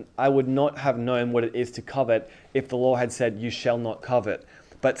not have known what it is to covet if the law had said, you shall not covet.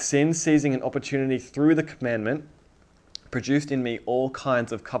 But sin, seizing an opportunity through the commandment, produced in me all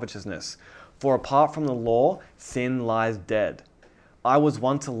kinds of covetousness. For apart from the law, sin lies dead. I was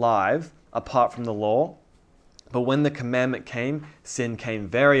once alive apart from the law, but when the commandment came, sin came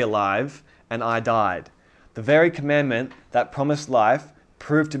very alive, and I died. The very commandment that promised life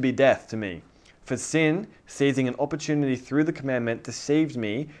proved to be death to me. For sin, seizing an opportunity through the commandment, deceived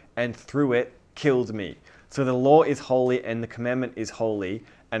me, and through it killed me. So the law is holy, and the commandment is holy,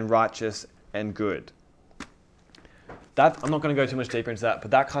 and righteous, and good. I'm not going to go too much deeper into that,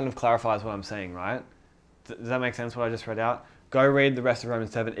 but that kind of clarifies what I'm saying, right? Does that make sense, what I just read out? Go read the rest of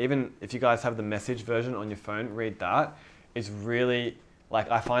Romans 7. Even if you guys have the Message version on your phone, read that. It's really,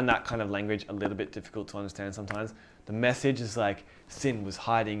 like, I find that kind of language a little bit difficult to understand sometimes. The Message is like, sin was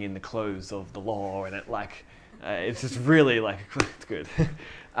hiding in the clothes of the law, and it's just really, like, it's good.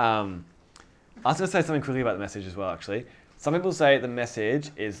 I was going to say something quickly about the Message as well, actually. Some people say the Message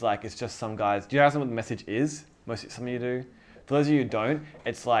is like, it's just some guys. Do you guys know what the Message is? Some of you do. For those of you who don't,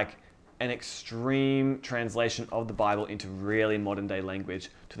 it's like an extreme translation of the Bible into really modern day language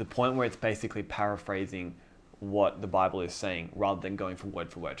to the point where it's basically paraphrasing what the Bible is saying rather than going for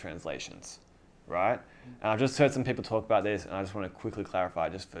word translations, right? And I've just heard some people talk about this, and I just want to quickly clarify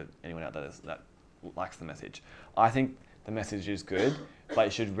just for anyone out there that likes the Message. I think the Message is good, but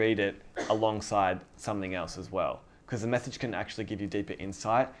you should read it alongside something else as well, because the Message can actually give you deeper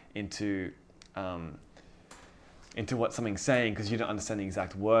insight into what something's saying, because you don't understand the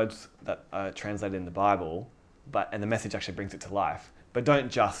exact words that are translated in the Bible, and the Message actually brings it to life. But don't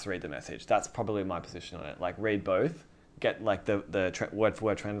just read the Message. That's probably my position on it. Like, read both. Get like the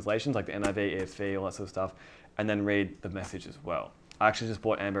word-for-word translations, like the NIV, ESV, all that sort of stuff, and then read the Message as well. I actually just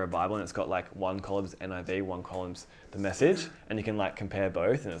bought Amber a Bible, and it's got like one column's NIV, one column's the Message, and you can like compare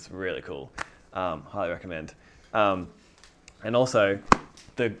both, and it's really cool. Highly recommend. And also,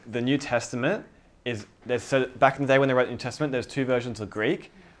 the New Testament so back in the day when they wrote the New Testament, there's two versions of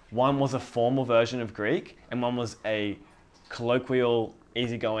Greek. One was a formal version of Greek, and one was a colloquial,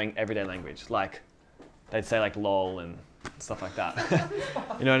 easygoing, everyday language. Like, they'd say like lol and stuff like that.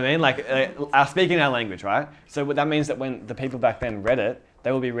 You know what I mean? Like, speaking our language, right? So that means that when the people back then read it,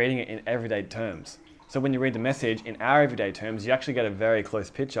 they will be reading it in everyday terms. So when you read the Message in our everyday terms, you actually get a very close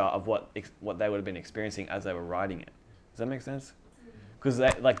picture of what they would have been experiencing as they were writing it. Does that make sense? Because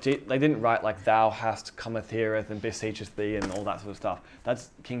they didn't write like thou hast cometh heareth and beseecheth thee and all that sort of stuff. That's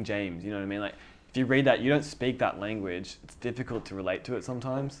King James, you know what I mean? Like, if you read that, you don't speak that language. It's difficult to relate to it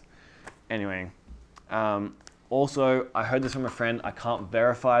sometimes. Anyway, Also, I heard this from a friend. I can't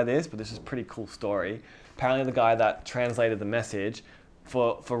verify this, but this is a pretty cool story. Apparently the guy that translated the message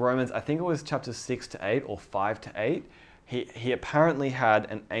for Romans, I think it was chapters 6 to 8 or 5 to 8, he apparently had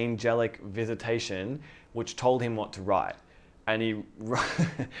an angelic visitation which told him what to write. And he,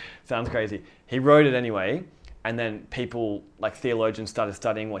 sounds crazy, he wrote it anyway, and then people, like theologians, started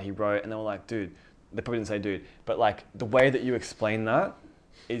studying what he wrote, and they were like, dude, they probably didn't say dude, but like the way that you explain that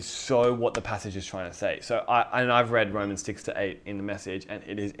is so what the passage is trying to say. So I've read Romans 6 to 8 in the message, and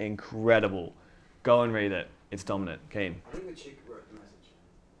it is incredible. Go and read it. It's dominant. Keen. I think the chick wrote the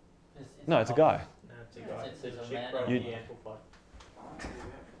message. No, it's a guy. No, it's a guy. It's It's a a chick man. wrote You- the Amplified.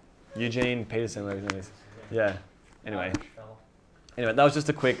 Eugene Peterson, whatever his name is. Yeah. Anyway, that was just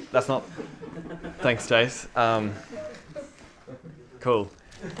a quick. That's not. Thanks, Jace. Cool.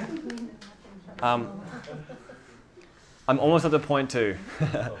 I'm almost at the point too.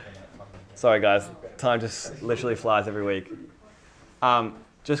 Sorry, guys. Time just literally flies every week.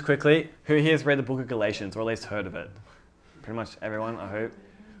 Just quickly, who here has read the book of Galatians, or at least heard of it? Pretty much everyone, I hope.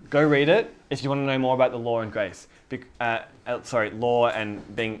 Go read it if you want to know more about the law and grace. Law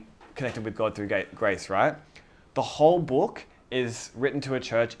and being connected with God through grace, right? The whole book is written to a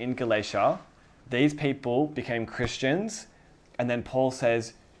church in Galatia. These people became Christians, and then Paul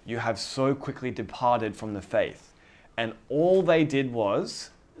says, you have so quickly departed from the faith. And all they did was,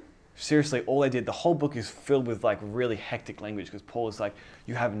 seriously, all they did, the whole book is filled with like really hectic language, because Paul is like,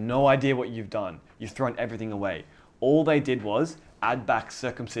 you have no idea what you've done. You've thrown everything away. All they did was add back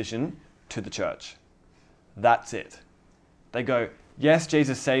circumcision to the church. That's it. They go, yes,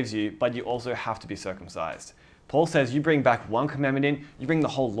 Jesus saves you, but you also have to be circumcised. Paul says you bring back one commandment in, you bring the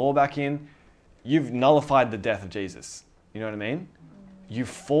whole law back in, you've nullified the death of Jesus. You know what I mean? You've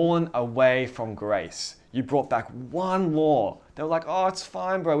fallen away from grace. You brought back one law. They were like, oh, it's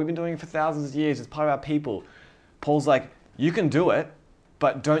fine, bro. We've been doing it for thousands of years. It's part of our people. Paul's like, you can do it,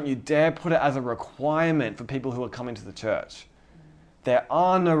 but don't you dare put it as a requirement for people who are coming to the church. There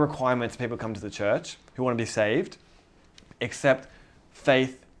are no requirements for people who come to the church who want to be saved, except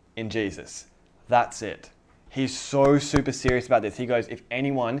faith in Jesus. That's it. He's so super serious about this. He goes, if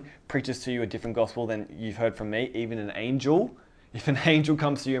anyone preaches to you a different gospel than you've heard from me, even an angel, if an angel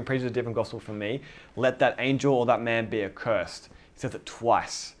comes to you and preaches a different gospel from me, let that angel or that man be accursed. He says it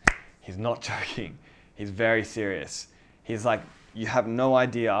twice. He's not joking. He's very serious. He's like, you have no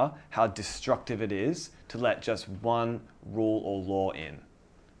idea how destructive it is to let just one rule or law in.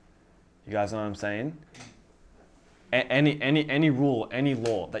 You guys know what I'm saying? Any rule, any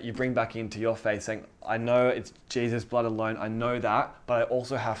law that you bring back into your faith saying, I know it's Jesus' blood alone, I know that, but I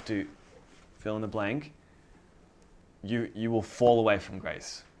also have to fill in the blank, you will fall away from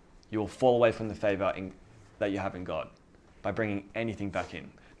grace. You will fall away from the favor that you have in God by bringing anything back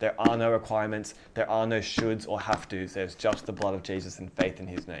in. There are no requirements, there are no shoulds or have tos, there's just the blood of Jesus and faith in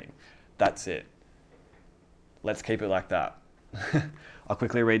his name. That's it. Let's keep it like that. I'll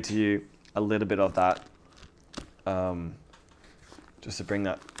quickly read to you a little bit of that. Just to bring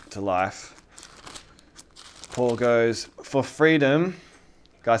that to life. Paul goes, for freedom,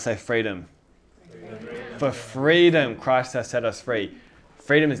 guys say freedom. For freedom, Christ has set us free.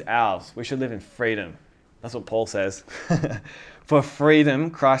 Freedom is ours. We should live in freedom. That's what Paul says. For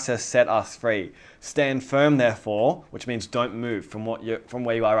freedom, Christ has set us free. Stand firm, therefore, which means don't move from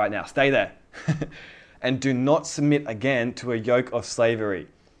where you are right now. Stay there. And do not submit again to a yoke of slavery.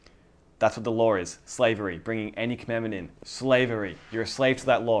 That's what the law is. Slavery. Bringing any commandment in. Slavery. You're a slave to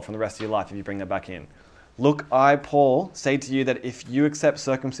that law from the rest of your life if you bring that back in. Look, I, Paul, say to you that if you accept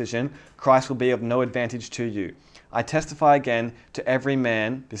circumcision, Christ will be of no advantage to you. I testify again to every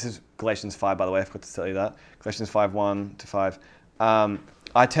man. This is Galatians 5, by the way. I forgot to tell you that. Galatians 5, 1 to 5.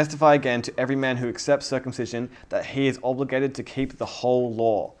 I testify again to every man who accepts circumcision that he is obligated to keep the whole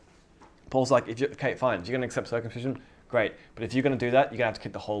law. Paul's like, okay, fine. If you're going to accept circumcision, great. But if you're going to do that, you're going to have to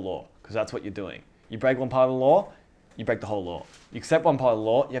keep the whole law, because that's what you're doing. You break one part of the law, you break the whole law. You accept one part of the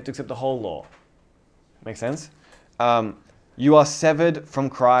law, you have to accept the whole law. Make sense? You are severed from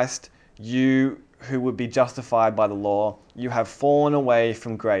Christ, you who would be justified by the law. You have fallen away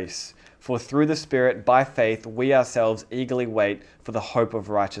from grace. For through the Spirit, by faith, we ourselves eagerly wait for the hope of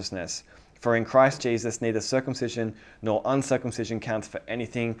righteousness. For in Christ Jesus, neither circumcision nor uncircumcision counts for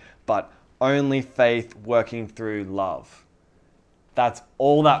anything, but only faith working through love. That's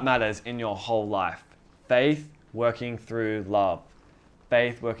all that matters in your whole life. Faith working through love.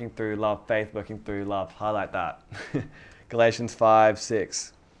 Faith working through love. Faith working through love. Highlight that. Galatians 5,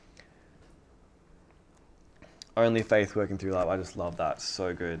 6. Only faith working through love. I just love that.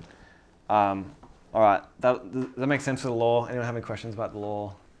 So good. All right. Does that make sense for the law? Anyone have any questions about the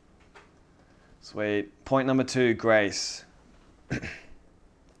law? Sweet. Point number 2, grace.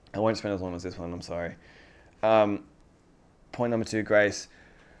 I won't spend as long as this one, I'm sorry. Point number 2, grace.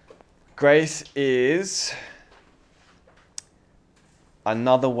 Grace is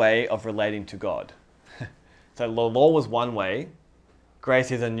another way of relating to God. So the law was one way,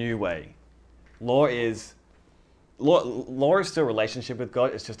 grace is a new way. Law is still a relationship with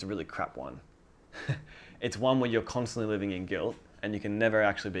God, it's just a really crap one. It's one where you're constantly living in guilt and you can never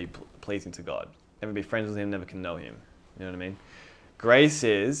actually be pleasing to God. Never be friends with him, never can know him. You know what I mean? Grace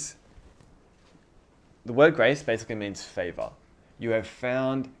is, the word grace basically means favor. You have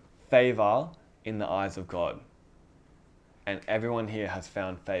found favor in the eyes of God. And everyone here has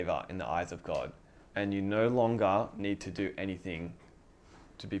found favor in the eyes of God. And you no longer need to do anything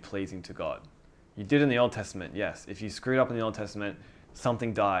to be pleasing to God. You did in the Old Testament, yes. If you screwed up in the Old Testament,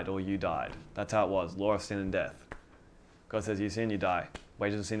 something died or you died. That's how it was. Law of sin and death. God says, you sin, you die.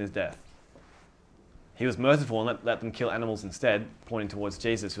 Wages of sin is death. He was merciful and let them kill animals instead, pointing towards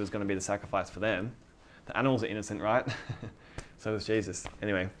Jesus, who was going to be the sacrifice for them. The animals are innocent, right? So was Jesus.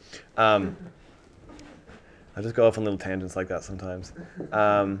 Anyway, I just go off on little tangents like that sometimes.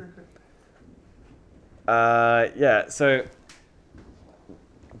 So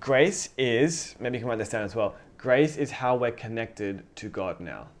grace is, maybe you can write this down as well, grace is how we're connected to God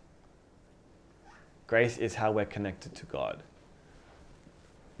now. Grace is how we're connected to God.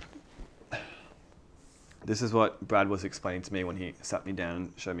 This is what Brad was explaining to me when he sat me down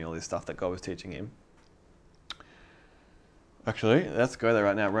and showed me all this stuff that God was teaching him. Actually, let's go there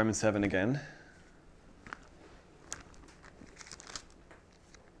right now. Romans 7 again.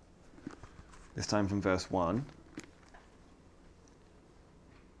 This time from verse 1.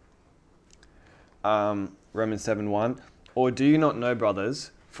 Romans 7:1. Or do you not know,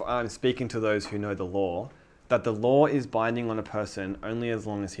 brothers, for I am speaking to those who know the law, that the law is binding on a person only as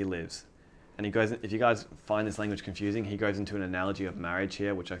long as he lives. And he goes, if you guys find this language confusing, he goes into an analogy of marriage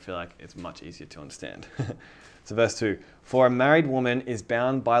here, which I feel like is much easier to understand. So verse 2, for a married woman is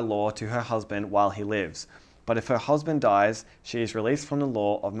bound by law to her husband while he lives. But if her husband dies, she is released from the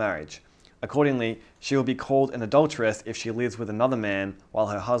law of marriage. Accordingly, she will be called an adulteress if she lives with another man while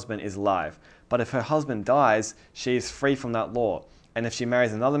her husband is alive. But if her husband dies, she is free from that law. And if she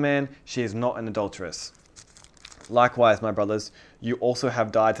marries another man, she is not an adulteress. Likewise, my brothers, you also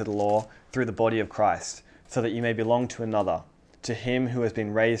have died to the law through the body of Christ, so that you may belong to another, to him who has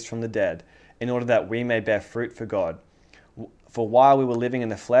been raised from the dead, in order that we may bear fruit for God. For while we were living in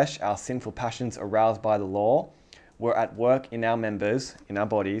the flesh, our sinful passions aroused by the law were at work in our members, in our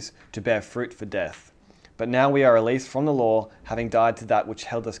bodies, to bear fruit for death. But now we are released from the law, having died to that which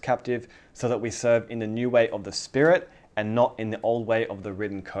held us captive, so that we serve in the new way of the Spirit and not in the old way of the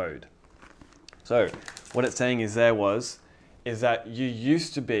written code. So what it's saying is that you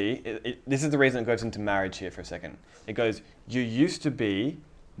used to be, this is the reason it goes into marriage here for a second. It goes, you used to be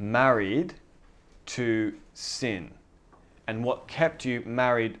married to sin. And what kept you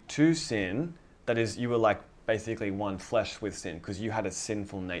married to sin, that is, you were like basically one flesh with sin, because you had a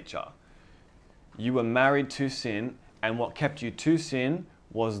sinful nature. You were married to sin, and what kept you to sin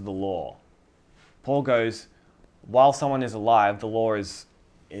was the law. Paul goes, while someone is alive, the law is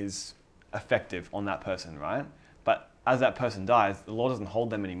effective on that person, right? But as that person dies, the law doesn't hold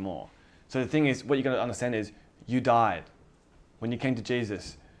them anymore. So the thing is, what you're going to understand is, you died. When you came to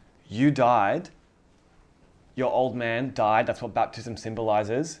Jesus, you died. Your old man died. That's what baptism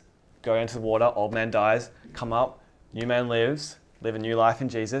symbolizes. Go into the water, old man dies, come up, new man lives, live a new life in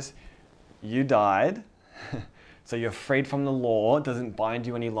Jesus. You died. So you're freed from the law. It doesn't bind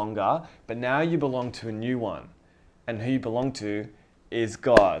you any longer. But now you belong to a new one. And who you belong to is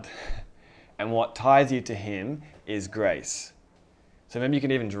God. And what ties you to him is grace. So maybe you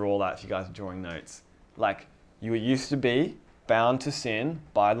can even draw that if you guys are drawing notes. Like, you used to be bound to sin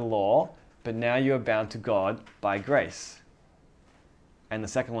by the law, but now you are bound to God by grace. And the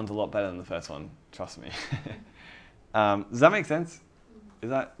second one's a lot better than the first one, trust me. Does that make sense? Is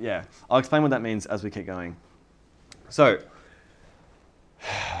that, yeah. I'll explain what that means as we keep going. So,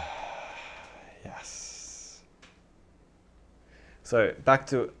 yes. So back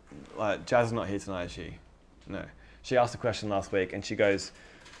to, Jazz is not here tonight, is she? No. She asked a question last week and she goes,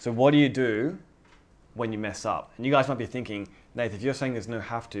 so what do you do when you mess up? And you guys might be thinking, Nath, if you're saying there's no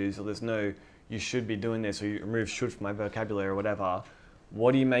have to's or there's no you should be doing this or you remove should from my vocabulary or whatever,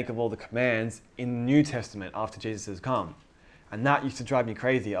 what do you make of all the commands in the New Testament after Jesus has come? And that used to drive me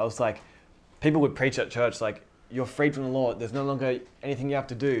crazy. I was like, people would preach at church like, you're freed from the law, there's no longer anything you have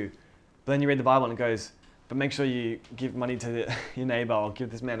to do. But then you read the Bible and it goes, but make sure you give money to your neighbor or give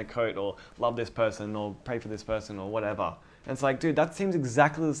this man a coat or love this person or pray for this person or whatever. And it's like, dude, that seems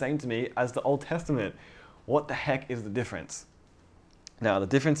exactly the same to me as the Old Testament. What the heck is the difference? Now, the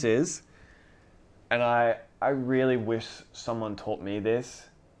difference is, and I really wish someone taught me this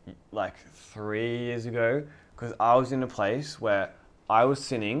like 3 years ago, because I was in a place where I was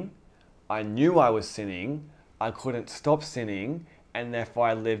sinning, I knew I was sinning, I couldn't stop sinning, and therefore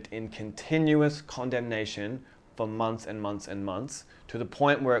I lived in continuous condemnation for months and months and months, to the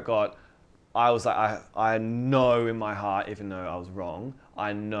point where I was like, I know in my heart, even though I was wrong,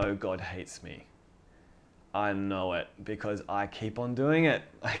 I know God hates me. I know it because I keep on doing it.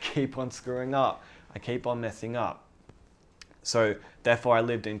 I keep on screwing up. I keep on messing up. So therefore I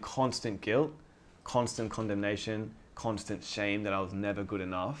lived in constant guilt, constant condemnation, constant shame that I was never good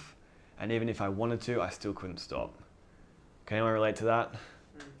enough. And even if I wanted to, I still couldn't stop. Can anyone relate to that?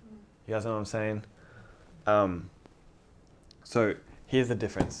 You guys know what I'm saying? So here's the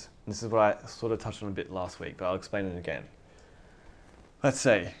difference. This is what I sort of touched on a bit last week, but I'll explain it again. Let's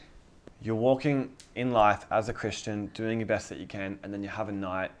say you're walking in life as a Christian, doing your best that you can, and then you have a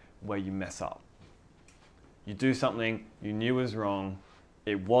night where you mess up. You do something you knew was wrong,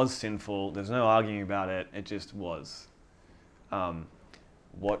 it was sinful, there's no arguing about it, it just was.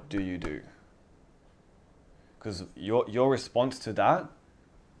 What do you do? Because your response to that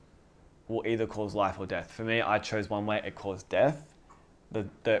will either cause life or death. For me, I chose one way, it caused death.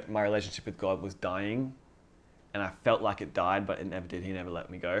 My relationship with God was dying, and I felt like it died, but it never did. He never let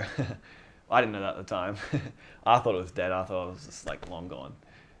me go. I didn't know that at the time. I thought it was dead. I thought it was just like long gone.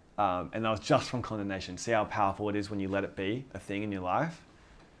 And that was just from condemnation. See how powerful it is when you let it be a thing in your life?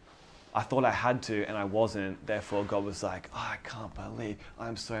 I thought I had to, and I wasn't. Therefore, God was like, oh, I can't believe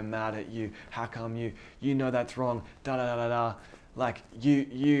I'm so mad at you. How come you know that's wrong? Da da da da da. Like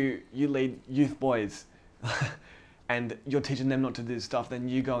you lead youth boys, and you're teaching them not to do stuff. Then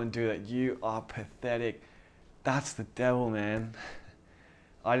you go and do it. You are pathetic. That's the devil, man.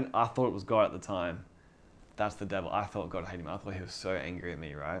 I thought it was God at the time. That's the devil. I thought God hated me. I thought he was so angry at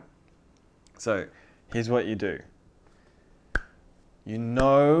me, right? So here's what you do. You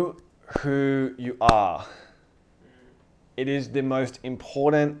know who you are. It is the most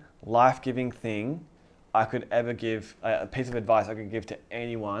important life-giving thing I could ever give, a piece of advice I could give to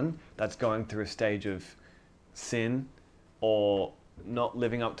anyone that's going through a stage of sin or not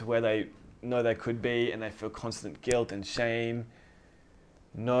living up to where they know they could be and they feel constant guilt and shame.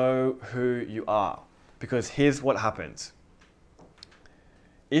 Know who you are. Because here's what happens.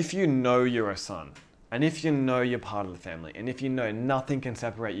 If you know you're a son, and if you know you're part of the family, and if you know nothing can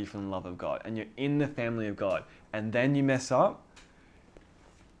separate you from the love of God, and you're in the family of God, and then you mess up,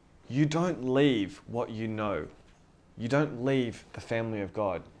 you don't leave what you know. You don't leave the family of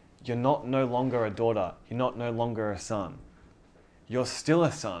God. You're no longer a daughter. You're no longer a son. You're still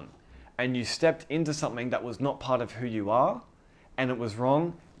a son. And you stepped into something that was not part of who you are, and it was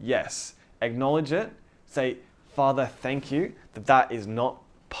wrong. Yes. Acknowledge it. Say, Father, thank you that is not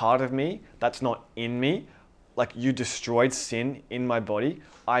part of me. That's not in me. Like, you destroyed sin in my body.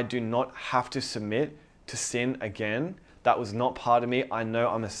 I do not have to submit to sin again. That was not part of me. I know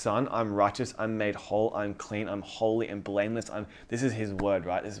I'm a son. I'm righteous. I'm made whole. I'm clean. I'm holy and blameless. This is his word,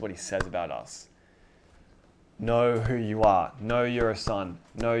 right? This is what he says about us. Know who you are. Know you're a son.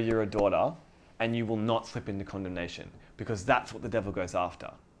 Know you're a daughter. And you will not slip into condemnation, because that's what the devil goes after.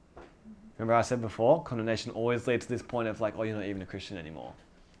 Remember I said before, condemnation always leads to this point of like, oh, you're not even a Christian anymore.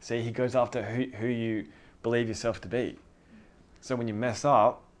 See, he goes after who you believe yourself to be. So when you mess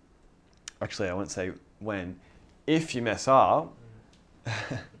up, actually I won't say when, if you mess up,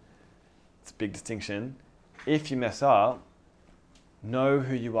 it's a big distinction. If you mess up, know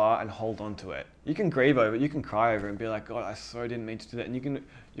who you are and hold on to it. You can grieve over it, you can cry over it and be like, God, I so didn't mean to do that. And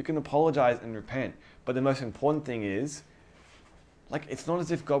you can apologize and repent. But the most important thing is, like, it's not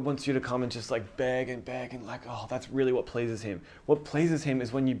as if God wants you to come and just like beg and like, oh, that's really what pleases him. What pleases him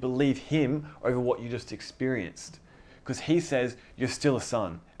is when you believe him over what you just experienced. Because he says you're still a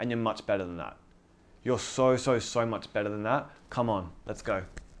son and you're much better than that. You're so much better than that. Come on, let's go.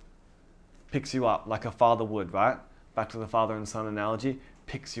 Picks you up like a father would, right? Back to the father and son analogy.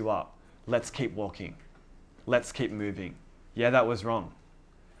 Picks you up. Let's keep walking. Let's keep moving. Yeah, that was wrong.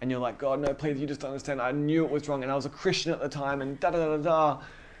 And you're like, God, no, please, you just don't understand. I knew it was wrong and I was a Christian at the time and da-da-da-da-da.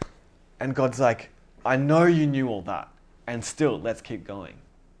 And God's like, I know you knew all that. And still, let's keep going.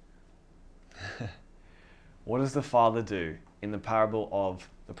 What does the father do in the parable of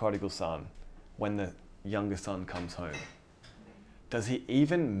the prodigal son when the younger son comes home? Does he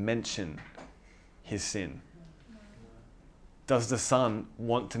even mention his sin? Does the son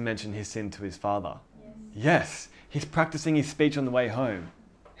want to mention his sin to his father? Yes. He's practicing his speech on the way home.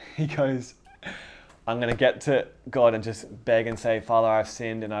 He goes, I'm going to get to God and just beg and say, Father, I've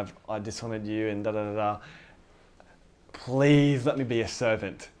sinned and I dishonored you and da da da da. Please let me be a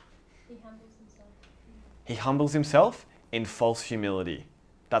servant. He humbles himself. He humbles himself in false humility.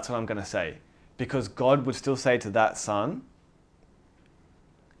 That's what I'm going to say. Because God would still say to that son,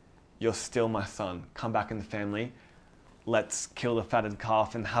 you're still my son. Come back in the family. Let's kill the fatted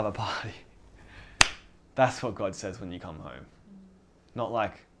calf and have a party. That's what God says when you come home. Not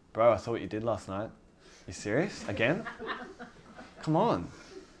like, bro, I saw what you did last night. You serious? Again? Come on.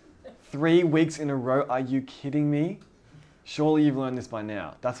 3 weeks in a row, are you kidding me? Surely you've learned this by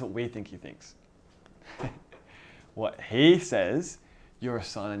now. That's what we think he thinks. What he says, you're a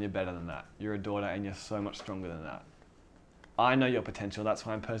son and you're better than that. You're a daughter and you're so much stronger than that. I know your potential, that's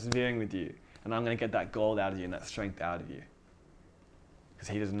why I'm persevering with you. And I'm going to get that gold out of you and that strength out of you. Because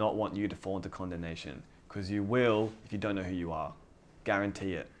he does not want you to fall into condemnation. Because you will if you don't know who you are.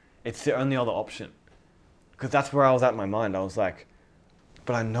 Guarantee it. It's the only other option. Because that's where I was at in my mind. I was like,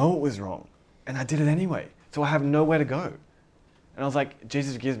 but I know it was wrong. And I did it anyway. So I have nowhere to go. And I was like,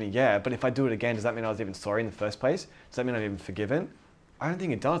 Jesus forgives me, yeah. But if I do it again, does that mean I was even sorry in the first place? Does that mean I'm even forgiven? I don't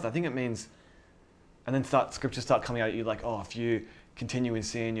think it does. I think it means... And then scriptures start coming out at you like, oh, if you continue in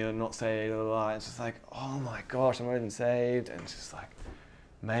sin, you're not saved, blah, blah, blah. It's just like, oh my gosh, I'm not even saved. And it's just like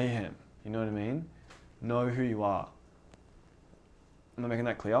mayhem. You know what I mean? Know who you are. Am I making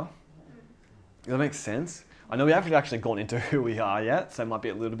that clear? Does that make sense? I know we haven't actually gone into who we are yet, so it might be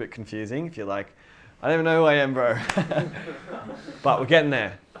a little bit confusing if you're like, I don't even know who I am, bro. But we're getting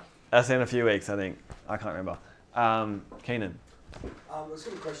there. That's in a few weeks, I think. I can't remember. Keenan. It's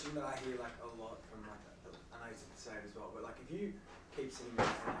a question that I hear like a lot from like, I know you say it as well, but like if you keep sitting there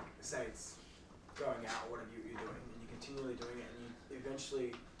and like, say it's going out or whatever you're doing, and you're continually doing it, and you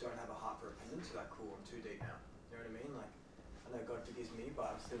eventually don't have a heart for repentance, you're like, cool, I'm too deep now. You know what I mean? Like, I know God forgives me,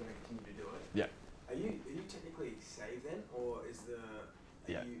 but I'm still going to continue to do it. Yeah. Are you technically saved then, or is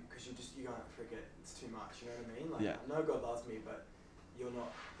Yeah. Because you can't forget it's too much. You know what I mean? Like, Yeah. I know God loves me, but you don't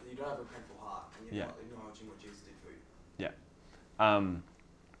have a repentful heart, and you're Yeah. not acknowledging what Jesus did for you. Yeah.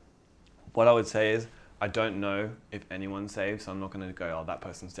 What I would say is, I don't know if anyone's saved, so I'm not going to go, oh, that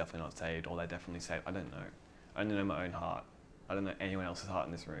person's definitely not saved, or they're definitely saved. I don't know. I only know my own heart. I don't know anyone else's heart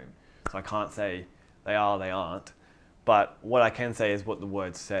in this room. So I can't say they are, they aren't. But what I can say is what the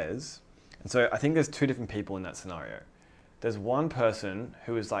word says. And so I think there's two different people in that scenario. There's one person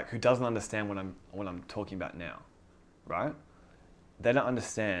who is like, who doesn't understand what I'm talking about now, right? They don't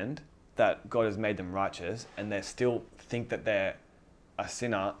understand that God has made them righteous, and they still think that they're a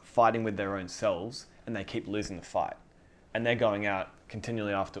sinner fighting with their own selves, and they keep losing the fight. And they're going out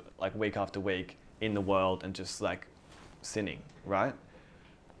continually week after week in the world and just like sinning, right?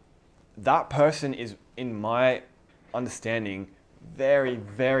 That person is, in my understanding, very,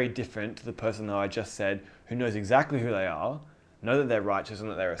 very different to the person that I just said, who knows exactly who they are, know that they're righteous and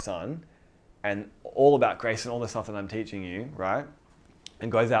that they're a son, and all about grace and all the stuff that I'm teaching you, right?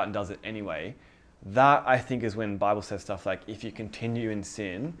 And goes out and does it anyway. That, I think, is when the Bible says stuff like, if you continue in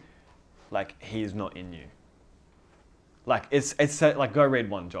sin, like, he is not in you. Like, it's like, go read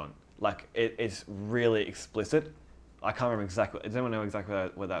 1 John. Like, it's really explicit. I can't remember exactly. Does anyone know exactly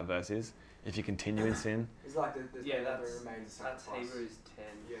where that verse is? If you continue in sin. It's like the that's remains a that's sacrifice. Hebrews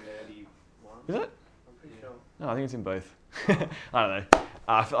 10:31. Is it? I'm pretty sure. No, I think it's in both. I don't know.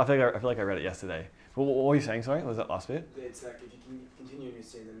 I feel like I read it yesterday. What were you saying, sorry? What was that last bit? It's like if you can continue in your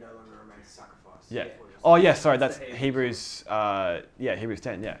sin, then no longer remains a sacrifice. Yeah. for your sin. Oh, yeah, sorry, That's that's the Hebrews, Hebrews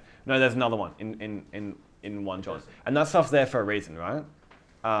 10, yeah. No, there's another one in 1 John. And that stuff's there for a reason, right?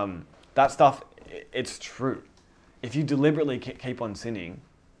 That stuff, it's true. If you deliberately keep on sinning,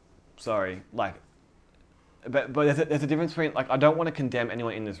 sorry, like, but there's a difference between, like, I don't want to condemn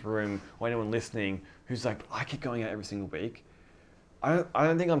anyone in this room or anyone listening who's like, I keep going out every single week. I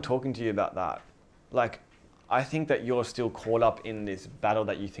don't think I'm talking to you about that. Like, I think that you're still caught up in this battle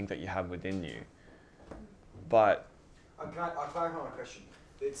that you think that you have within you. But I'll clarify my question.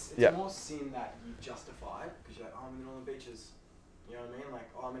 It's Yeah. more sin that you justify because you're like, oh, I'm in all the beaches. You know what I mean? Like,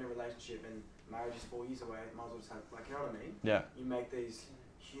 oh, I'm in a relationship and marriage is 4 years away. Might as well just have, like, you know what I mean? yeah, You make these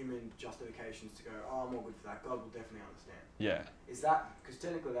human justifications to go, oh, I'm all good for that. God will definitely understand. yeah, Is that because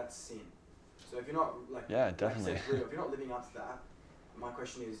technically that's sin? So if you're not like, Yeah, like definitely. said, real, if you're not living up to that, my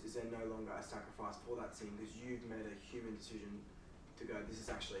question is there no longer a sacrifice for that sin because you've made a human decision to go, this is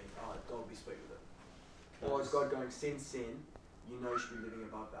actually, oh, God will be sweet with it. Or is God going, sin, you know you should be living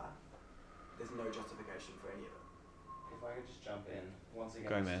above that. There's no justification for any of it. If I could just jump in, once again,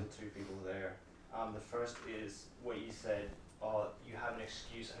 Go, there's man. still two people there. The first is what you said, you have an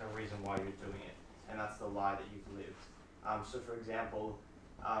excuse and a reason why you're doing it, and that's the lie that you've lived. So for example,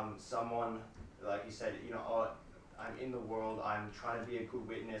 someone like you said, you know, oh, I'm in the world, I'm trying to be a good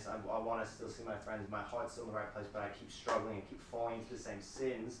witness, I want to still see my friends, my heart's still in the right place, but I keep struggling and keep falling into the same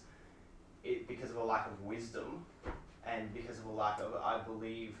sins, because of a lack of wisdom, and because of a lack of, I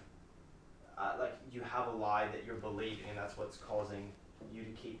believe, like you have a lie that you're believing, and that's what's causing you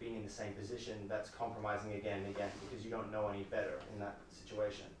to keep being in the same position. That's compromising again and again because you don't know any better in that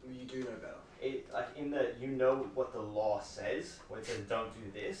situation. You do know better. You know what the law says, where it says don't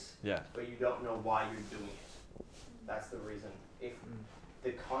do this, but you don't know why you're doing it. That's the reason. If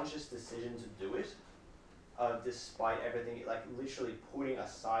the conscious decision to do it, despite everything, like literally putting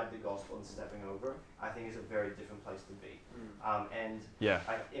aside the gospel and stepping over, I think is a very different place to be.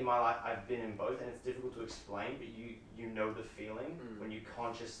 In my life, I've been in both, and it's difficult to explain, but you know the feeling when you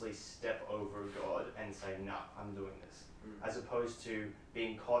consciously step over God and say, no, I'm doing this. As opposed to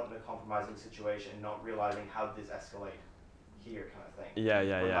being caught in a compromising situation and not realizing how did this escalate here kind of thing.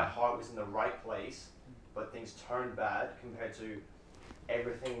 When my heart was in the right place, but things turned bad compared to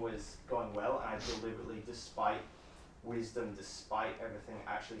everything was going well, and I deliberately, despite wisdom, despite everything,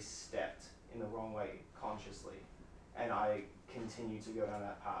 actually stepped in the wrong way consciously. And I continue to go down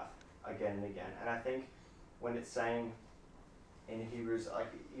that path again and again. And I think when it's saying in Hebrews, like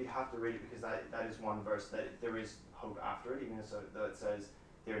you'd have to read it because that is one verse that there is hope after it, even though it says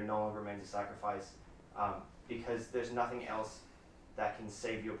there no longer remains a sacrifice, because there's nothing else that can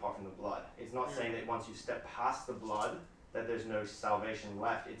save you apart from the blood. It's not saying that once you step past the blood that there's no salvation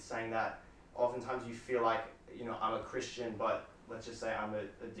left. It's saying that oftentimes you feel like, you know, I'm a Christian, but let's just say I'm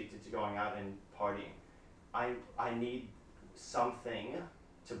addicted to going out and partying. I need something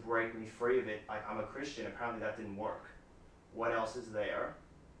to break me free of it. I'm a Christian. Apparently that didn't work. What else is there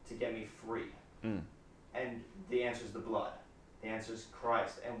to get me free? And the answer is the blood. The answer is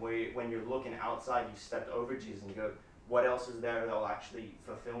Christ. And when you're looking outside, you stepped over Jesus and you go, what else is there that will actually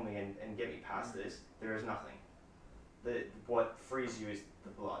fulfill me and get me past this? There is nothing. What frees you is the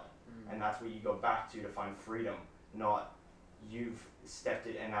blood. And that's where you go back to find freedom, not you've stepped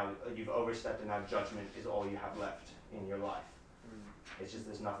it and now you've overstepped and now judgment is all you have left in your life. It's just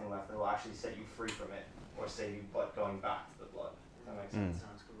there's nothing left that will actually set you free from it or save you, but going back to the blood. If that makes sense.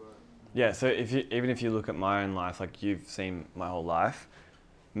 Sounds good, right? Yeah, so even if you look at my own life, like you've seen my whole life,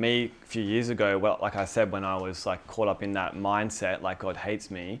 me a few years ago, well, like I said, when I was like caught up in that mindset, like God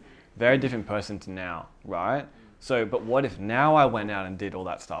hates me, very different person to now, right? So, but what if now I went out and did all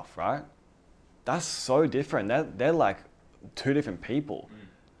that stuff, right? That's so different. They're like two different people.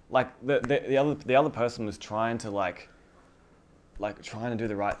 Like the other person was trying to like trying to do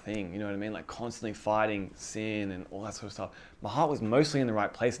the right thing, you know what I mean? Like constantly fighting sin and all that sort of stuff. My heart was mostly in the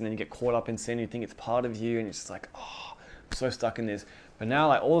right place, and then you get caught up in sin, and you think it's part of you, and it's just like, oh, I'm so stuck in this. But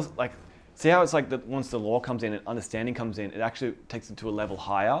now see how it's like that once the law comes in and understanding comes in, it actually takes it to a level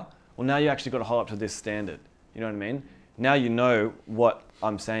higher. Well, now you actually got to hold up to this standard. You know what I mean? Now you know what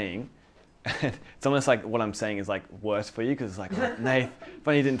I'm saying. It's almost like what I'm saying is like worse for you because it's like, oh, Nath, if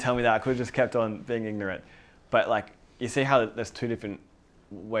only you didn't tell me that, I could have just kept on being ignorant. But like, you see how there's two different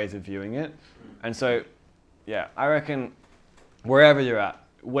ways of viewing it. And so, yeah, I reckon wherever you're at,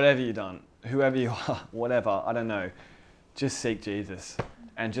 whatever you've done, whoever you are, whatever, I don't know, just seek Jesus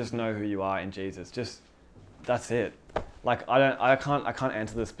and just know who you are in Jesus. Just, that's it. Like I can't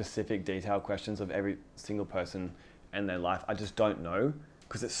answer the specific detailed questions of every single person and their life. I just don't know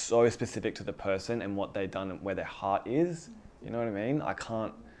because it's so specific to the person and what they've done and where their heart is. You know what I mean? I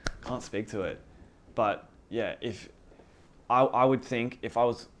can't speak to it. But yeah, if I would think if I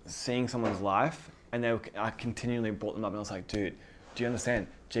was seeing someone's life and I continually brought them up and I was like, dude, do you understand?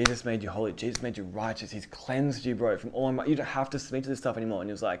 Jesus made you holy. Jesus made you righteous. He's cleansed you, bro, from all. You don't have to speak to this stuff anymore. And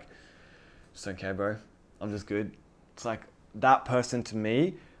he was like, just don't care, bro. I'm just good. It's like that person to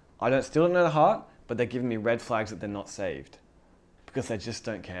me, still don't know the heart, but they're giving me red flags that they're not saved because they just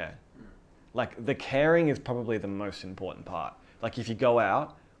don't care. Like the caring is probably the most important part. Like if you go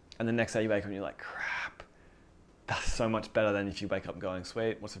out and the next day you wake up and you're like, crap, that's so much better than if you wake up going,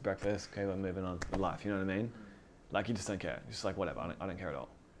 sweet, what's for breakfast? Okay, we're moving on with life. You know what I mean? Like you just don't care. You're just like, whatever, I don't care at all.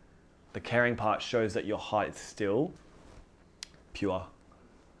 The caring part shows that your heart is still pure.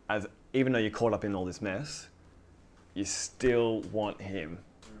 Even though you're caught up in all this mess, you still want him.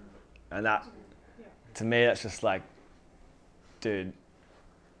 And that, to me, that's just like, dude,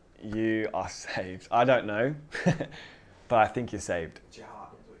 you are saved. I don't know, but I think you're saved. It's your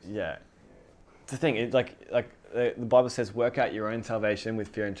heart. Yeah. It's the thing, the Bible says, work out your own salvation with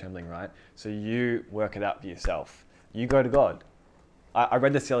fear and trembling, right? So you work it out for yourself. You go to God. I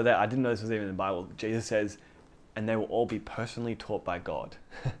read this the other day. I didn't know this was even in the Bible. Jesus says, and they will all be personally taught by God.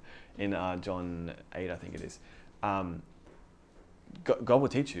 In John 8, I think it is. God will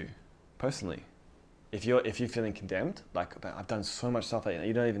teach you personally. if you're feeling condemned, like I've done so much stuff that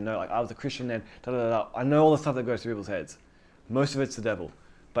you don't even know. Like I was a Christian then, I know all the stuff that goes through people's heads. Most of it's the devil,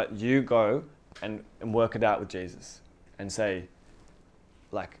 but you go and work it out with Jesus and say,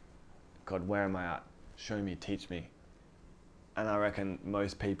 like, God, where am I at? Show me, teach me. And I reckon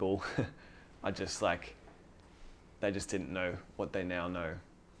most people are just like, they just didn't know what they now know.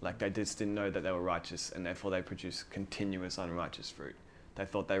 Like they just didn't know that they were righteous, and therefore they produce continuous unrighteous fruit. They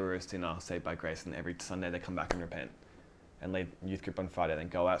thought they were a sinner saved by grace, and every Sunday they come back and repent and lead youth group on Friday, then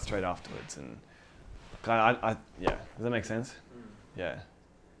go out straight afterwards. And yeah, does that make sense? Yeah.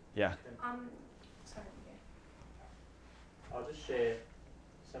 Sorry. Yeah. I'll just share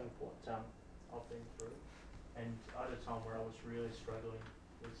some of what I've been through, and I had a time where I was really struggling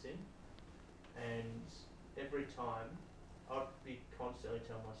with sin, and every time I'd be constantly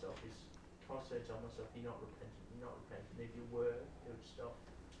telling myself, you're not repentant. If you were, it would stop.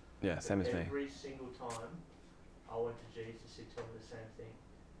 Yeah, same as me. Every single time I went to Jesus, he told me the same thing.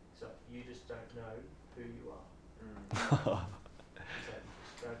 So you just don't know who you are. So you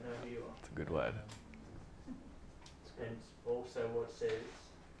just don't know who you are. That's a good word. And also what it says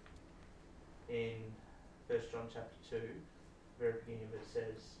in 1 John chapter 2, very beginning of it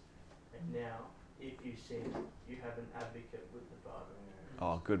says, and now, if you sin, you have an advocate with the Father.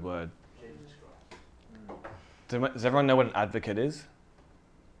 Oh, good word. Jesus Christ. Does everyone know what an advocate is?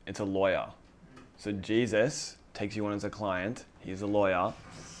 It's a lawyer. So Jesus takes you on as a client. He's a lawyer.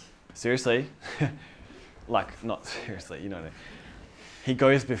 Seriously. Like, not seriously, you know what I mean. He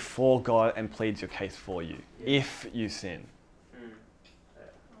goes before God and pleads your case for you. If you sin.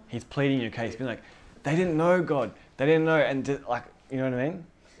 He's pleading your case. Being like, they didn't know God. They didn't know. And like, you know what I mean?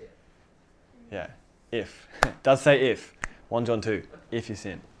 Yeah. If. It does say if. 1 John 2. If you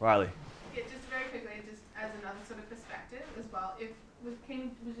sin. Riley. Yeah, just very quickly, just as another sort of perspective as well. Was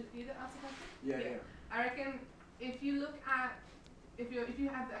it you that asked the question? Yeah. I reckon if you look at if you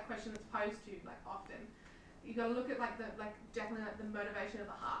have that question that's posed to you like often, you got to look at definitely the motivation of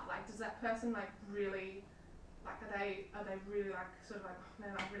the heart. Like, does that person really are they really sort of like, oh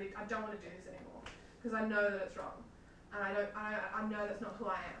man, I don't want to do this anymore because I know that it's wrong, and I know that's not who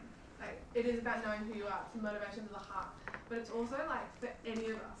I am. Like, it is about knowing who you are. It's the motivation of the heart, but it's also like for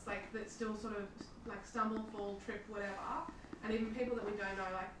any of us that still sort of like stumble, fall, trip, whatever, and even people that we don't know,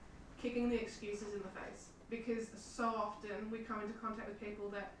 like kicking the excuses in the face, because so often we come into contact with people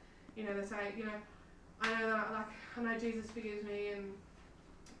that they say, I know that I know Jesus forgives me, and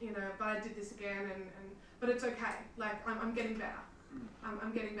but I did this again, and but it's okay. Like I'm getting better.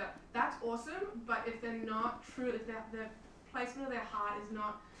 I'm getting better. That's awesome. But if they're not true, if their placement of their heart is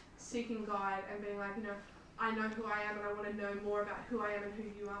not seeking God and being like, I know who I am and I want to know more about who I am and who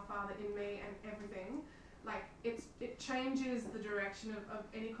you are, Father, in me and everything. Like it changes the direction of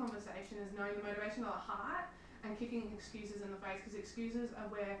any conversation, is knowing the motivation of the heart and kicking excuses in the face, because excuses are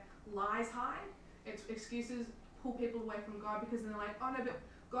where lies hide. Excuses pull people away from God, because then they're like, oh no, but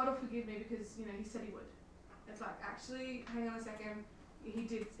God will forgive me because he said he would. It's like, actually, hang on a second, he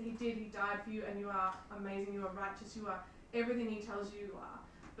died for you, and you are amazing, you are righteous, you are everything he tells you are.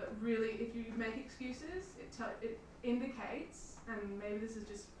 But really, if you make excuses, it indicates, and maybe this is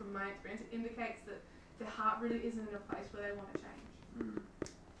just from my experience, it indicates that their heart really isn't in a place where they want to change.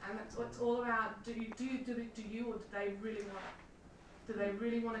 And that's what it's all about. Do you or do they really want it? Do they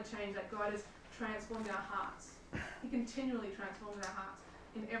really want to change? That God has transformed our hearts. He continually transforms our hearts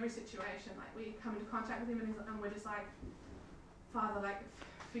in every situation. Like, we come into contact with him and we're just like, Father, like,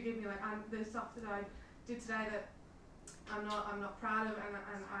 forgive me. Like, there's stuff that I did today that I'm not proud of,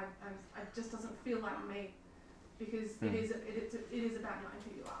 and it just doesn't feel like me, because it is about knowing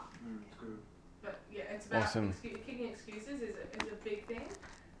who you are. But yeah, it's about kicking excuses is a big thing,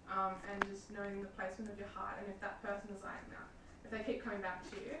 and just knowing the placement of your heart. And if that person is like, no, if they keep coming back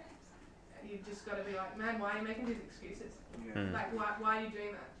to you, you've just got to be like, man, why are you making these excuses? Like, why are you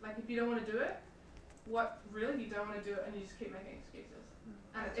doing that? Like, if you don't want to do it, what really you don't want to do it, and you just keep making excuses.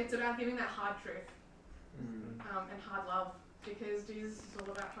 And it's about giving that hard truth. And hard love, because Jesus is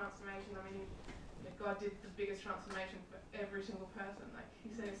all about transformation. I mean, God did the biggest transformation for every single person. Like, he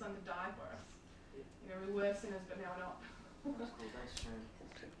sent his son to die for us. We were sinners, but now we're not. That's cool. Thanks, Shane.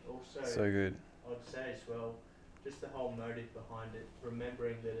 Also, so good. I'd say as well, just the whole motive behind it,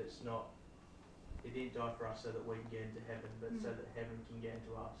 remembering that he didn't die for us so that we can get into heaven, but so that heaven can get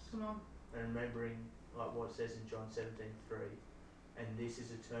into us. Come on. And remembering like what it says in John 17:3, and this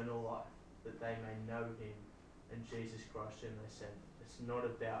is eternal life, that they may know him and Jesus Christ whom they sent. It's not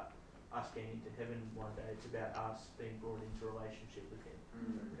about us getting into heaven one day, it's about us being brought into relationship with him.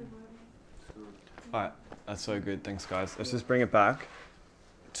 Alright, that's so good. Thanks, guys. Let's just bring it back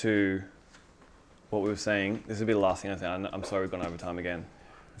to what we were saying, this will be the last thing I say. I'm sorry we've gone over time again.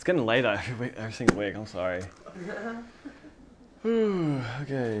 It's getting later every single week. I'm sorry.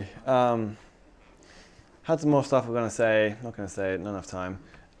 Okay. Had some more stuff we're going to say. Not going to say it. Not enough time.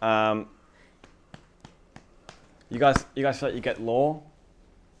 You guys feel like you get law?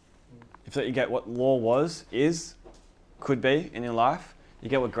 You feel like you get what law could be in your life? You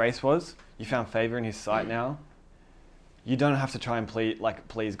get what grace was? You found favor in his sight now? You don't have to try and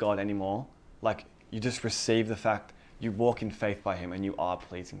please God anymore. Like, you just receive the fact you walk in faith by him and you are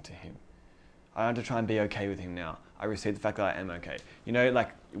pleasing to him. I don't have to try and be okay with him now. I receive the fact that I am okay. You know,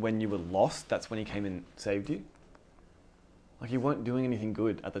 like when you were lost, that's when he came and saved you. Like, you weren't doing anything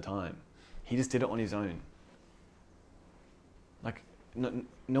good at the time. He just did it on his own. Like,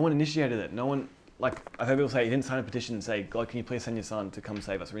 no one initiated it. No one, like, I've heard people say, he didn't sign a petition and say, God, can you please send your son to come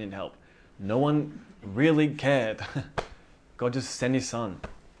save us? We need help. No one really cared. God just sent his son.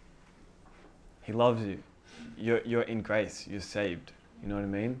 He loves you. You're in grace. You're saved. You know what I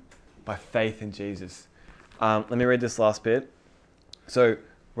mean? By faith in Jesus. Let me read this last bit. So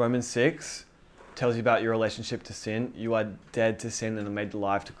Romans 6 tells you about your relationship to sin. You are dead to sin and are made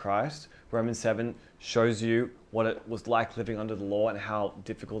alive to Christ. Romans 7 shows you what it was like living under the law and how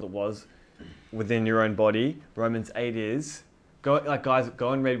difficult it was within your own body. Romans 8 is, go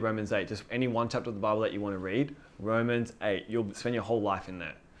and read Romans 8. Just any one chapter of the Bible that you want to read. Romans 8. You'll spend your whole life in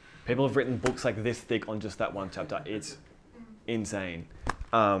there. People have written books like this thick on just that one chapter. It's insane.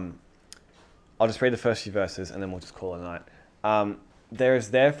 I'll just read the first few verses and then we'll just call it a night. There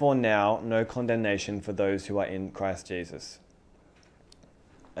is therefore now no condemnation for those who are in Christ Jesus.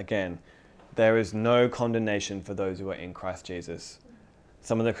 Again, there is no condemnation for those who are in Christ Jesus.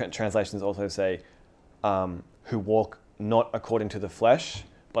 Some of the translations also say, who walk not according to the flesh,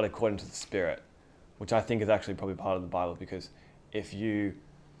 but according to the Spirit, which I think is actually probably part of the Bible, because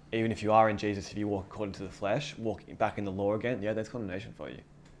even if you are in Jesus, if you walk according to the flesh, walk back in the law again, yeah, there's condemnation for you.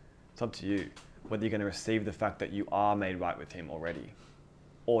 It's up to you whether you're going to receive the fact that you are made right with him already,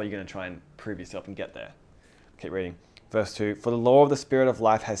 or you're going to try and prove yourself and get there. Keep reading. Verse 2, for the law of the Spirit of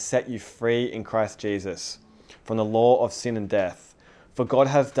life has set you free in Christ Jesus from the law of sin and death. For God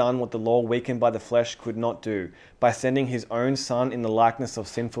has done what the law weakened by the flesh could not do, by sending his own Son in the likeness of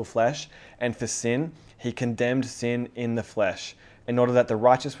sinful flesh, and for sin, he condemned sin in the flesh, in order that the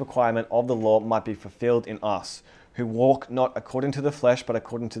righteous requirement of the law might be fulfilled in us, who walk not according to the flesh, but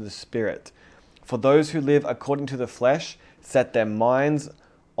according to the Spirit. For those who live according to the flesh set their minds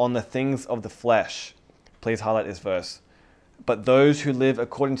on the things of the flesh. Please highlight this verse. But those who live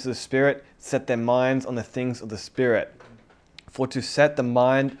according to the Spirit set their minds on the things of the Spirit. For to set the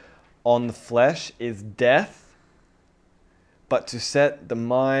mind on the flesh is death, but to set the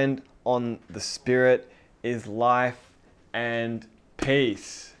mind on the Spirit is life and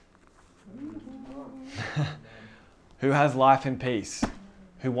peace. Who has life and peace?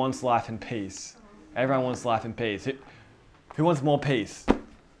 Who wants life and peace? Everyone wants life and peace. Who wants more peace?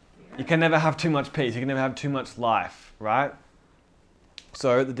 You can never have too much peace. You can never have too much life, right?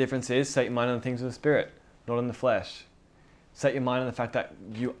 So the difference is set your mind on the things of the Spirit, not on the flesh. Set your mind on the fact that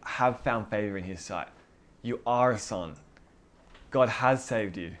you have found favor in his sight. You are a son. God has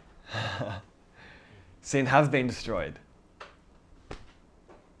saved you. Sin has been destroyed.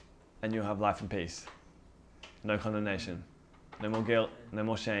 And you'll have life and peace. No condemnation. No more guilt. No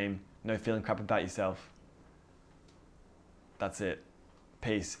more shame. No feeling crap about yourself. That's it.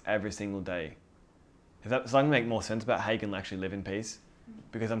 Peace every single day. Is that starting to make more sense about how you can actually live in peace?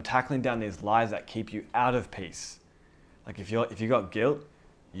 Because I'm tackling down these lies that keep you out of peace. Like if you got guilt,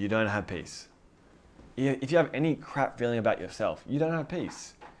 you don't have peace. If you have any crap feeling about yourself, you don't have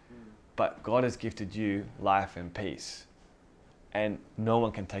peace. But God has gifted you life and peace. And no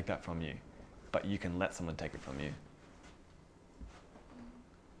one can take that from you. But you can let someone take it from you.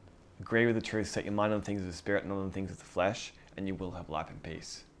 Agree with the truth, set your mind on the things of the Spirit, not on the things of the flesh, and you will have life and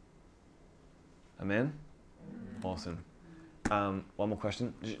peace. Amen? Awesome. One more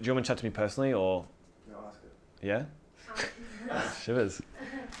question. Do you want to chat to me personally, or? No, ask it. Yeah? Shivers.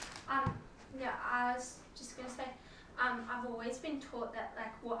 Yeah, I was just going to say, I've always been taught that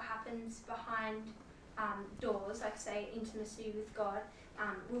like what happens behind doors, like say intimacy with God,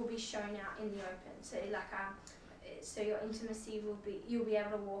 will be shown out in the open. So like so your intimacy you'll be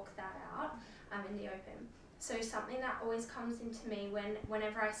able to walk that out in the open. So something that always comes into me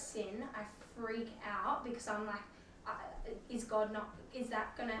whenever I sin, I freak out because I'm like, is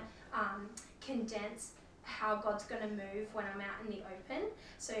that gonna condense how God's gonna move when I'm out in the open?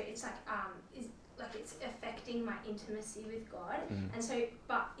 So it's like it's affecting my intimacy with God. Mm-hmm. And so,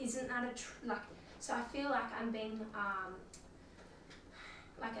 but isn't that so I feel like I'm being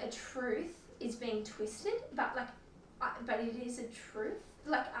like a truth is being twisted, but like, but it is a truth.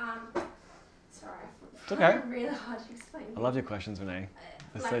 Like, sorry, it's okay. Really hard to explain. I love your questions, Renee.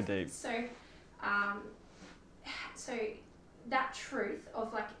 They're so deep. So that truth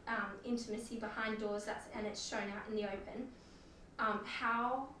of like intimacy behind doors, and it's shown out in the open.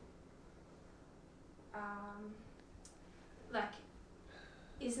 How like,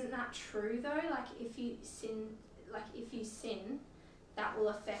 isn't that true though? Like, if you sin, that will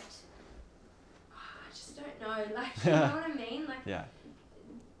affect. I just don't know. Like, you know what I mean? Like, yeah.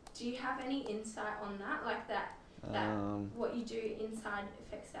 Do you have any insight on that? Like that what you do inside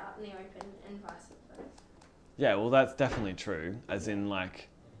affects out in the open, and vice versa. Yeah, well, that's definitely true. As in, like,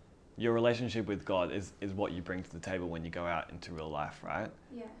 your relationship with God is what you bring to the table when you go out into real life, right?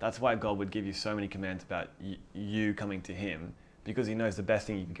 Yeah. That's why God would give you so many commands about you coming to Him, because He knows the best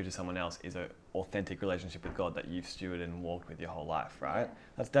thing you can give to someone else is an authentic relationship with God that you've stewarded and walked with your whole life, right? Yeah.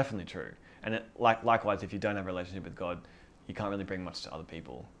 That's definitely true. And likewise, if you don't have a relationship with God, you can't really bring much to other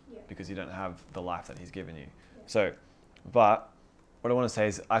people because you don't have the life that He's given you. Yeah. So, but what I want to say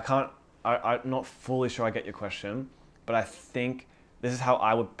is I'm not fully sure I get your question, but I think this is how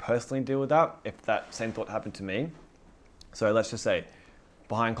I would personally deal with that if that same thought happened to me. So let's just say,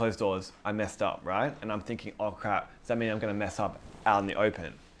 behind closed doors, I messed up, right? And I'm thinking, oh crap, does that mean I'm going to mess up out in the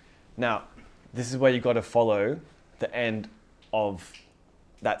open? Now, this is where you've got to follow the end of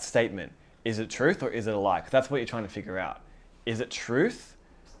that statement. Is it truth or is it a lie? 'Cause that's what you're trying to figure out. Is it truth?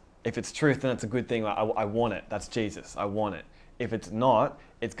 If it's truth, then it's a good thing. I want it. That's Jesus. I want it. If it's not,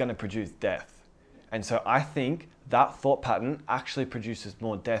 it's going to produce death. And so I think that thought pattern actually produces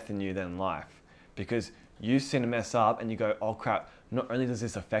more death in you than life, because you sin and mess up and you go, oh crap, not only does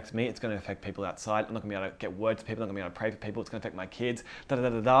this affect me, it's going to affect people outside. I'm not going to be able to get word to people. I'm not going to be able to pray for people. It's going to affect my kids.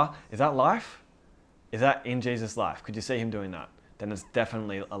 Is that life? Is that in Jesus' life? Could you see Him doing that? Then it's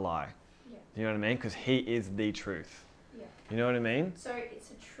definitely a lie. Yeah. You know what I mean? Because He is the truth. Yeah. You know what I mean? So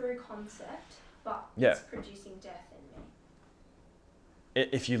it's a true concept, but it's producing death in me.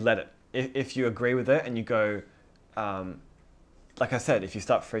 If you let it. If you agree with it and you go, like I said, if you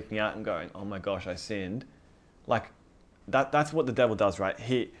start freaking out and going, oh my gosh, I sinned, like that's what the devil does, right?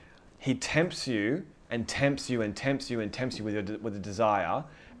 He tempts you and tempts you and tempts you and tempts you with a desire,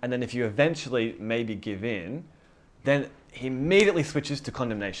 and then if you eventually maybe give in, then he immediately switches to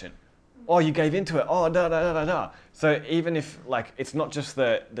condemnation. Oh, you gave into it. Oh, da. So even if, like, it's not just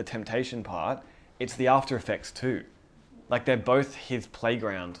the temptation part, it's the after effects too. Like, they're both his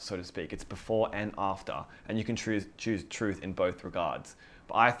playground, so to speak. It's before and after, and you can choose truth in both regards.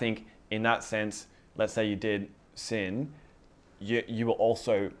 But I think in that sense, let's say you did sin, you were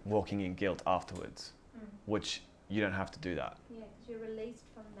also walking in guilt afterwards, which you don't have to do that. Yeah, because you're released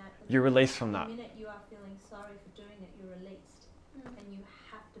from that. You're released from that. The minute you are feeling sorry for doing it, you're released, and you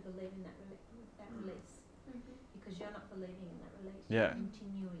have to believe in that release, because you're not believing in that release. Yeah. You're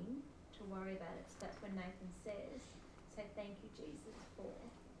continuing to worry about it. So that's when Nathan says, say thank you, Jesus, for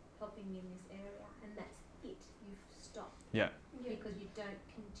helping me in this area, and that's it. You've stopped. Yeah. Because you don't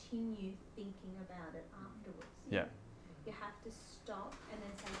continue thinking about it afterwards. Yeah. You have to stop and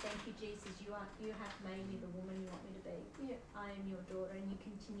then say, thank you, Jesus, you have made me the woman you want me to be. Yeah. I am your daughter, and you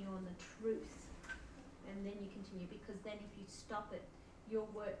continue on the truth. And then you continue, because then if you stop it, your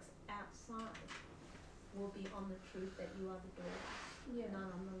works outside will be on the truth that you are the daughter,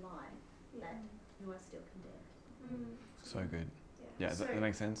 not on the lie that you are still condemned. So good. Yeah, does that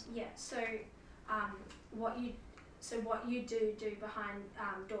make sense? Yeah, so what you do behind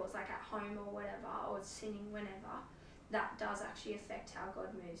doors, like at home or whatever, or sinning whenever, that does actually affect how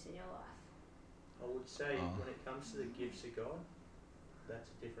God moves in your life. I would say when it comes to the gifts of God,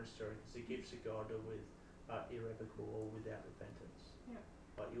 that's a different story, because the gifts of God are irrevocable or without repentance. Yeah.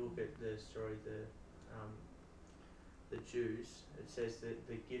 But you look at the story of the Jews, it says that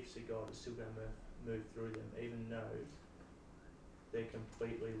the gifts of God are still going to move through them, even though they're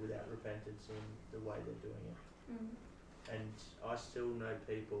completely without repentance in the way they're doing it. And I still know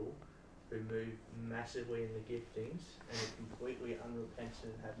people who move massively in the giftings and are completely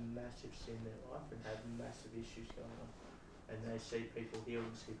unrepentant and have massive sin in their life and have massive issues going on. And they see people healed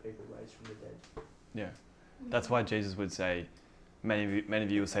and see people raised from the dead. Yeah. That's why Jesus would say, many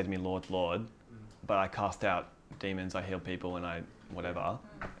of you will say to me, Lord, Lord, but I cast out demons, I heal people, and I whatever.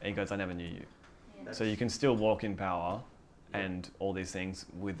 And he goes, I never knew you. Yeah. So you can still walk in power and all these things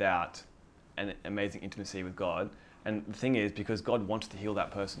without an amazing intimacy with God. And the thing is, because God wants to heal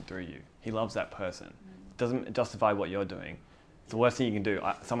that person through you. He loves that person. It doesn't justify what you're doing. It's the worst thing you can do.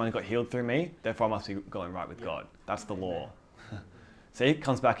 Someone got healed through me, therefore I must be going right with God. That's the law. See, it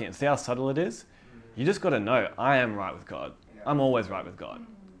comes back in. See how subtle it is? You just got to know, I am right with God. I'm always right with God.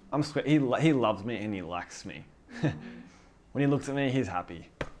 I'm sweet. He loves me and he likes me. When he looks at me, he's happy.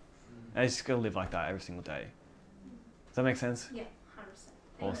 And he's just got to live like that every single day. Does that make sense? Yeah,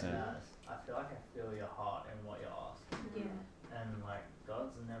 100%. Awesome. I feel like I feel your heart and what you're asking. Yeah. And like,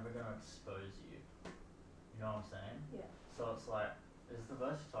 God's never gonna expose you. You know what I'm saying? Yeah. So it's like, is the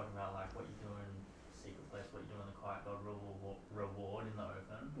verse you're talking about like what you do in secret place, what you do in the quiet, God reward in the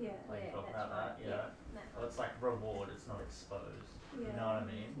open? Yeah. Like you talk that's about right. that? Yeah. Well, it's like reward, it's not exposed. Yeah. You know what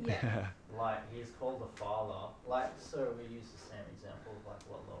I mean? Yeah. Like he's called the Father. Like, so we use the same example of like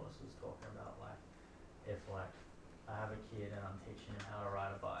what Lois was talking about. Like, if like I have a kid and I'm teaching him how to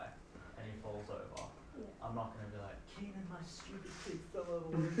ride a bike and he falls over, I'm not gonna be like, Keenan, my stupid kid fell over,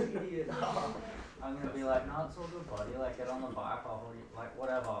 what an idiot. I'm gonna be like, no, it's all good, buddy. Like, get on the bike, I'll hold you, like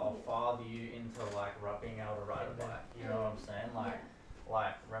whatever. I'll father you into like being able to ride a bike. You know what I'm saying? Like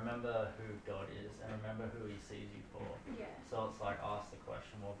remember who God is and remember who He sees you for. Yeah. So it's like, ask the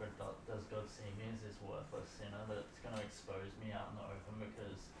question, well, does God see me as this worthless sinner that's going to expose me out in the open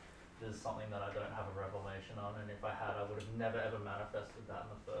because there's something that I don't have a revelation on, and if I had, I would have never ever manifested that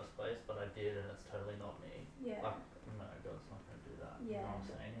in the first place, but I did, and it's totally not me. Yeah. Like, no, God's not going to do that. Yeah. You know what I'm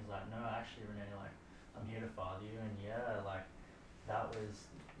saying? He's like, no, actually, Renee, like, I'm here to father you, and yeah, like, that was,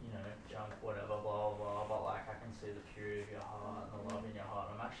 you know, junk, whatever, blah, blah, blah, but like, I can see the purity of your heart and the love in your heart.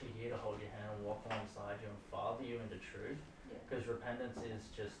 I'm actually here to hold your hand and walk alongside you and father you into truth, because repentance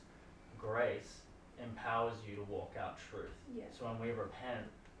is just grace empowers you to walk out truth. Yeah. So when we repent,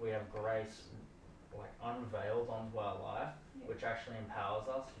 we have grace like unveiled onto our life, which actually empowers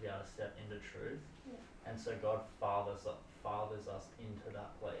us to be able to step into truth. And so God fathers us into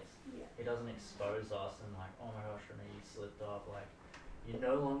that place. He doesn't expose us and like, oh my gosh, Renee, you slipped up, like you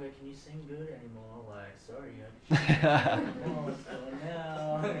no longer can you sing good anymore, like sorry, you what's going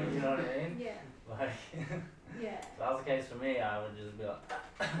now? You know what I mean? Yeah. Like yeah. If that was the case for me, I would just be like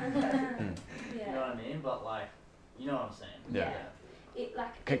you know what I mean? But like, you know what I'm saying? Yeah. It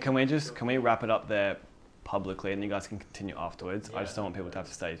like can we wrap it up there publicly and you guys can continue afterwards? I just don't want people to have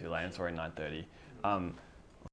to stay too late. It's already 9:30.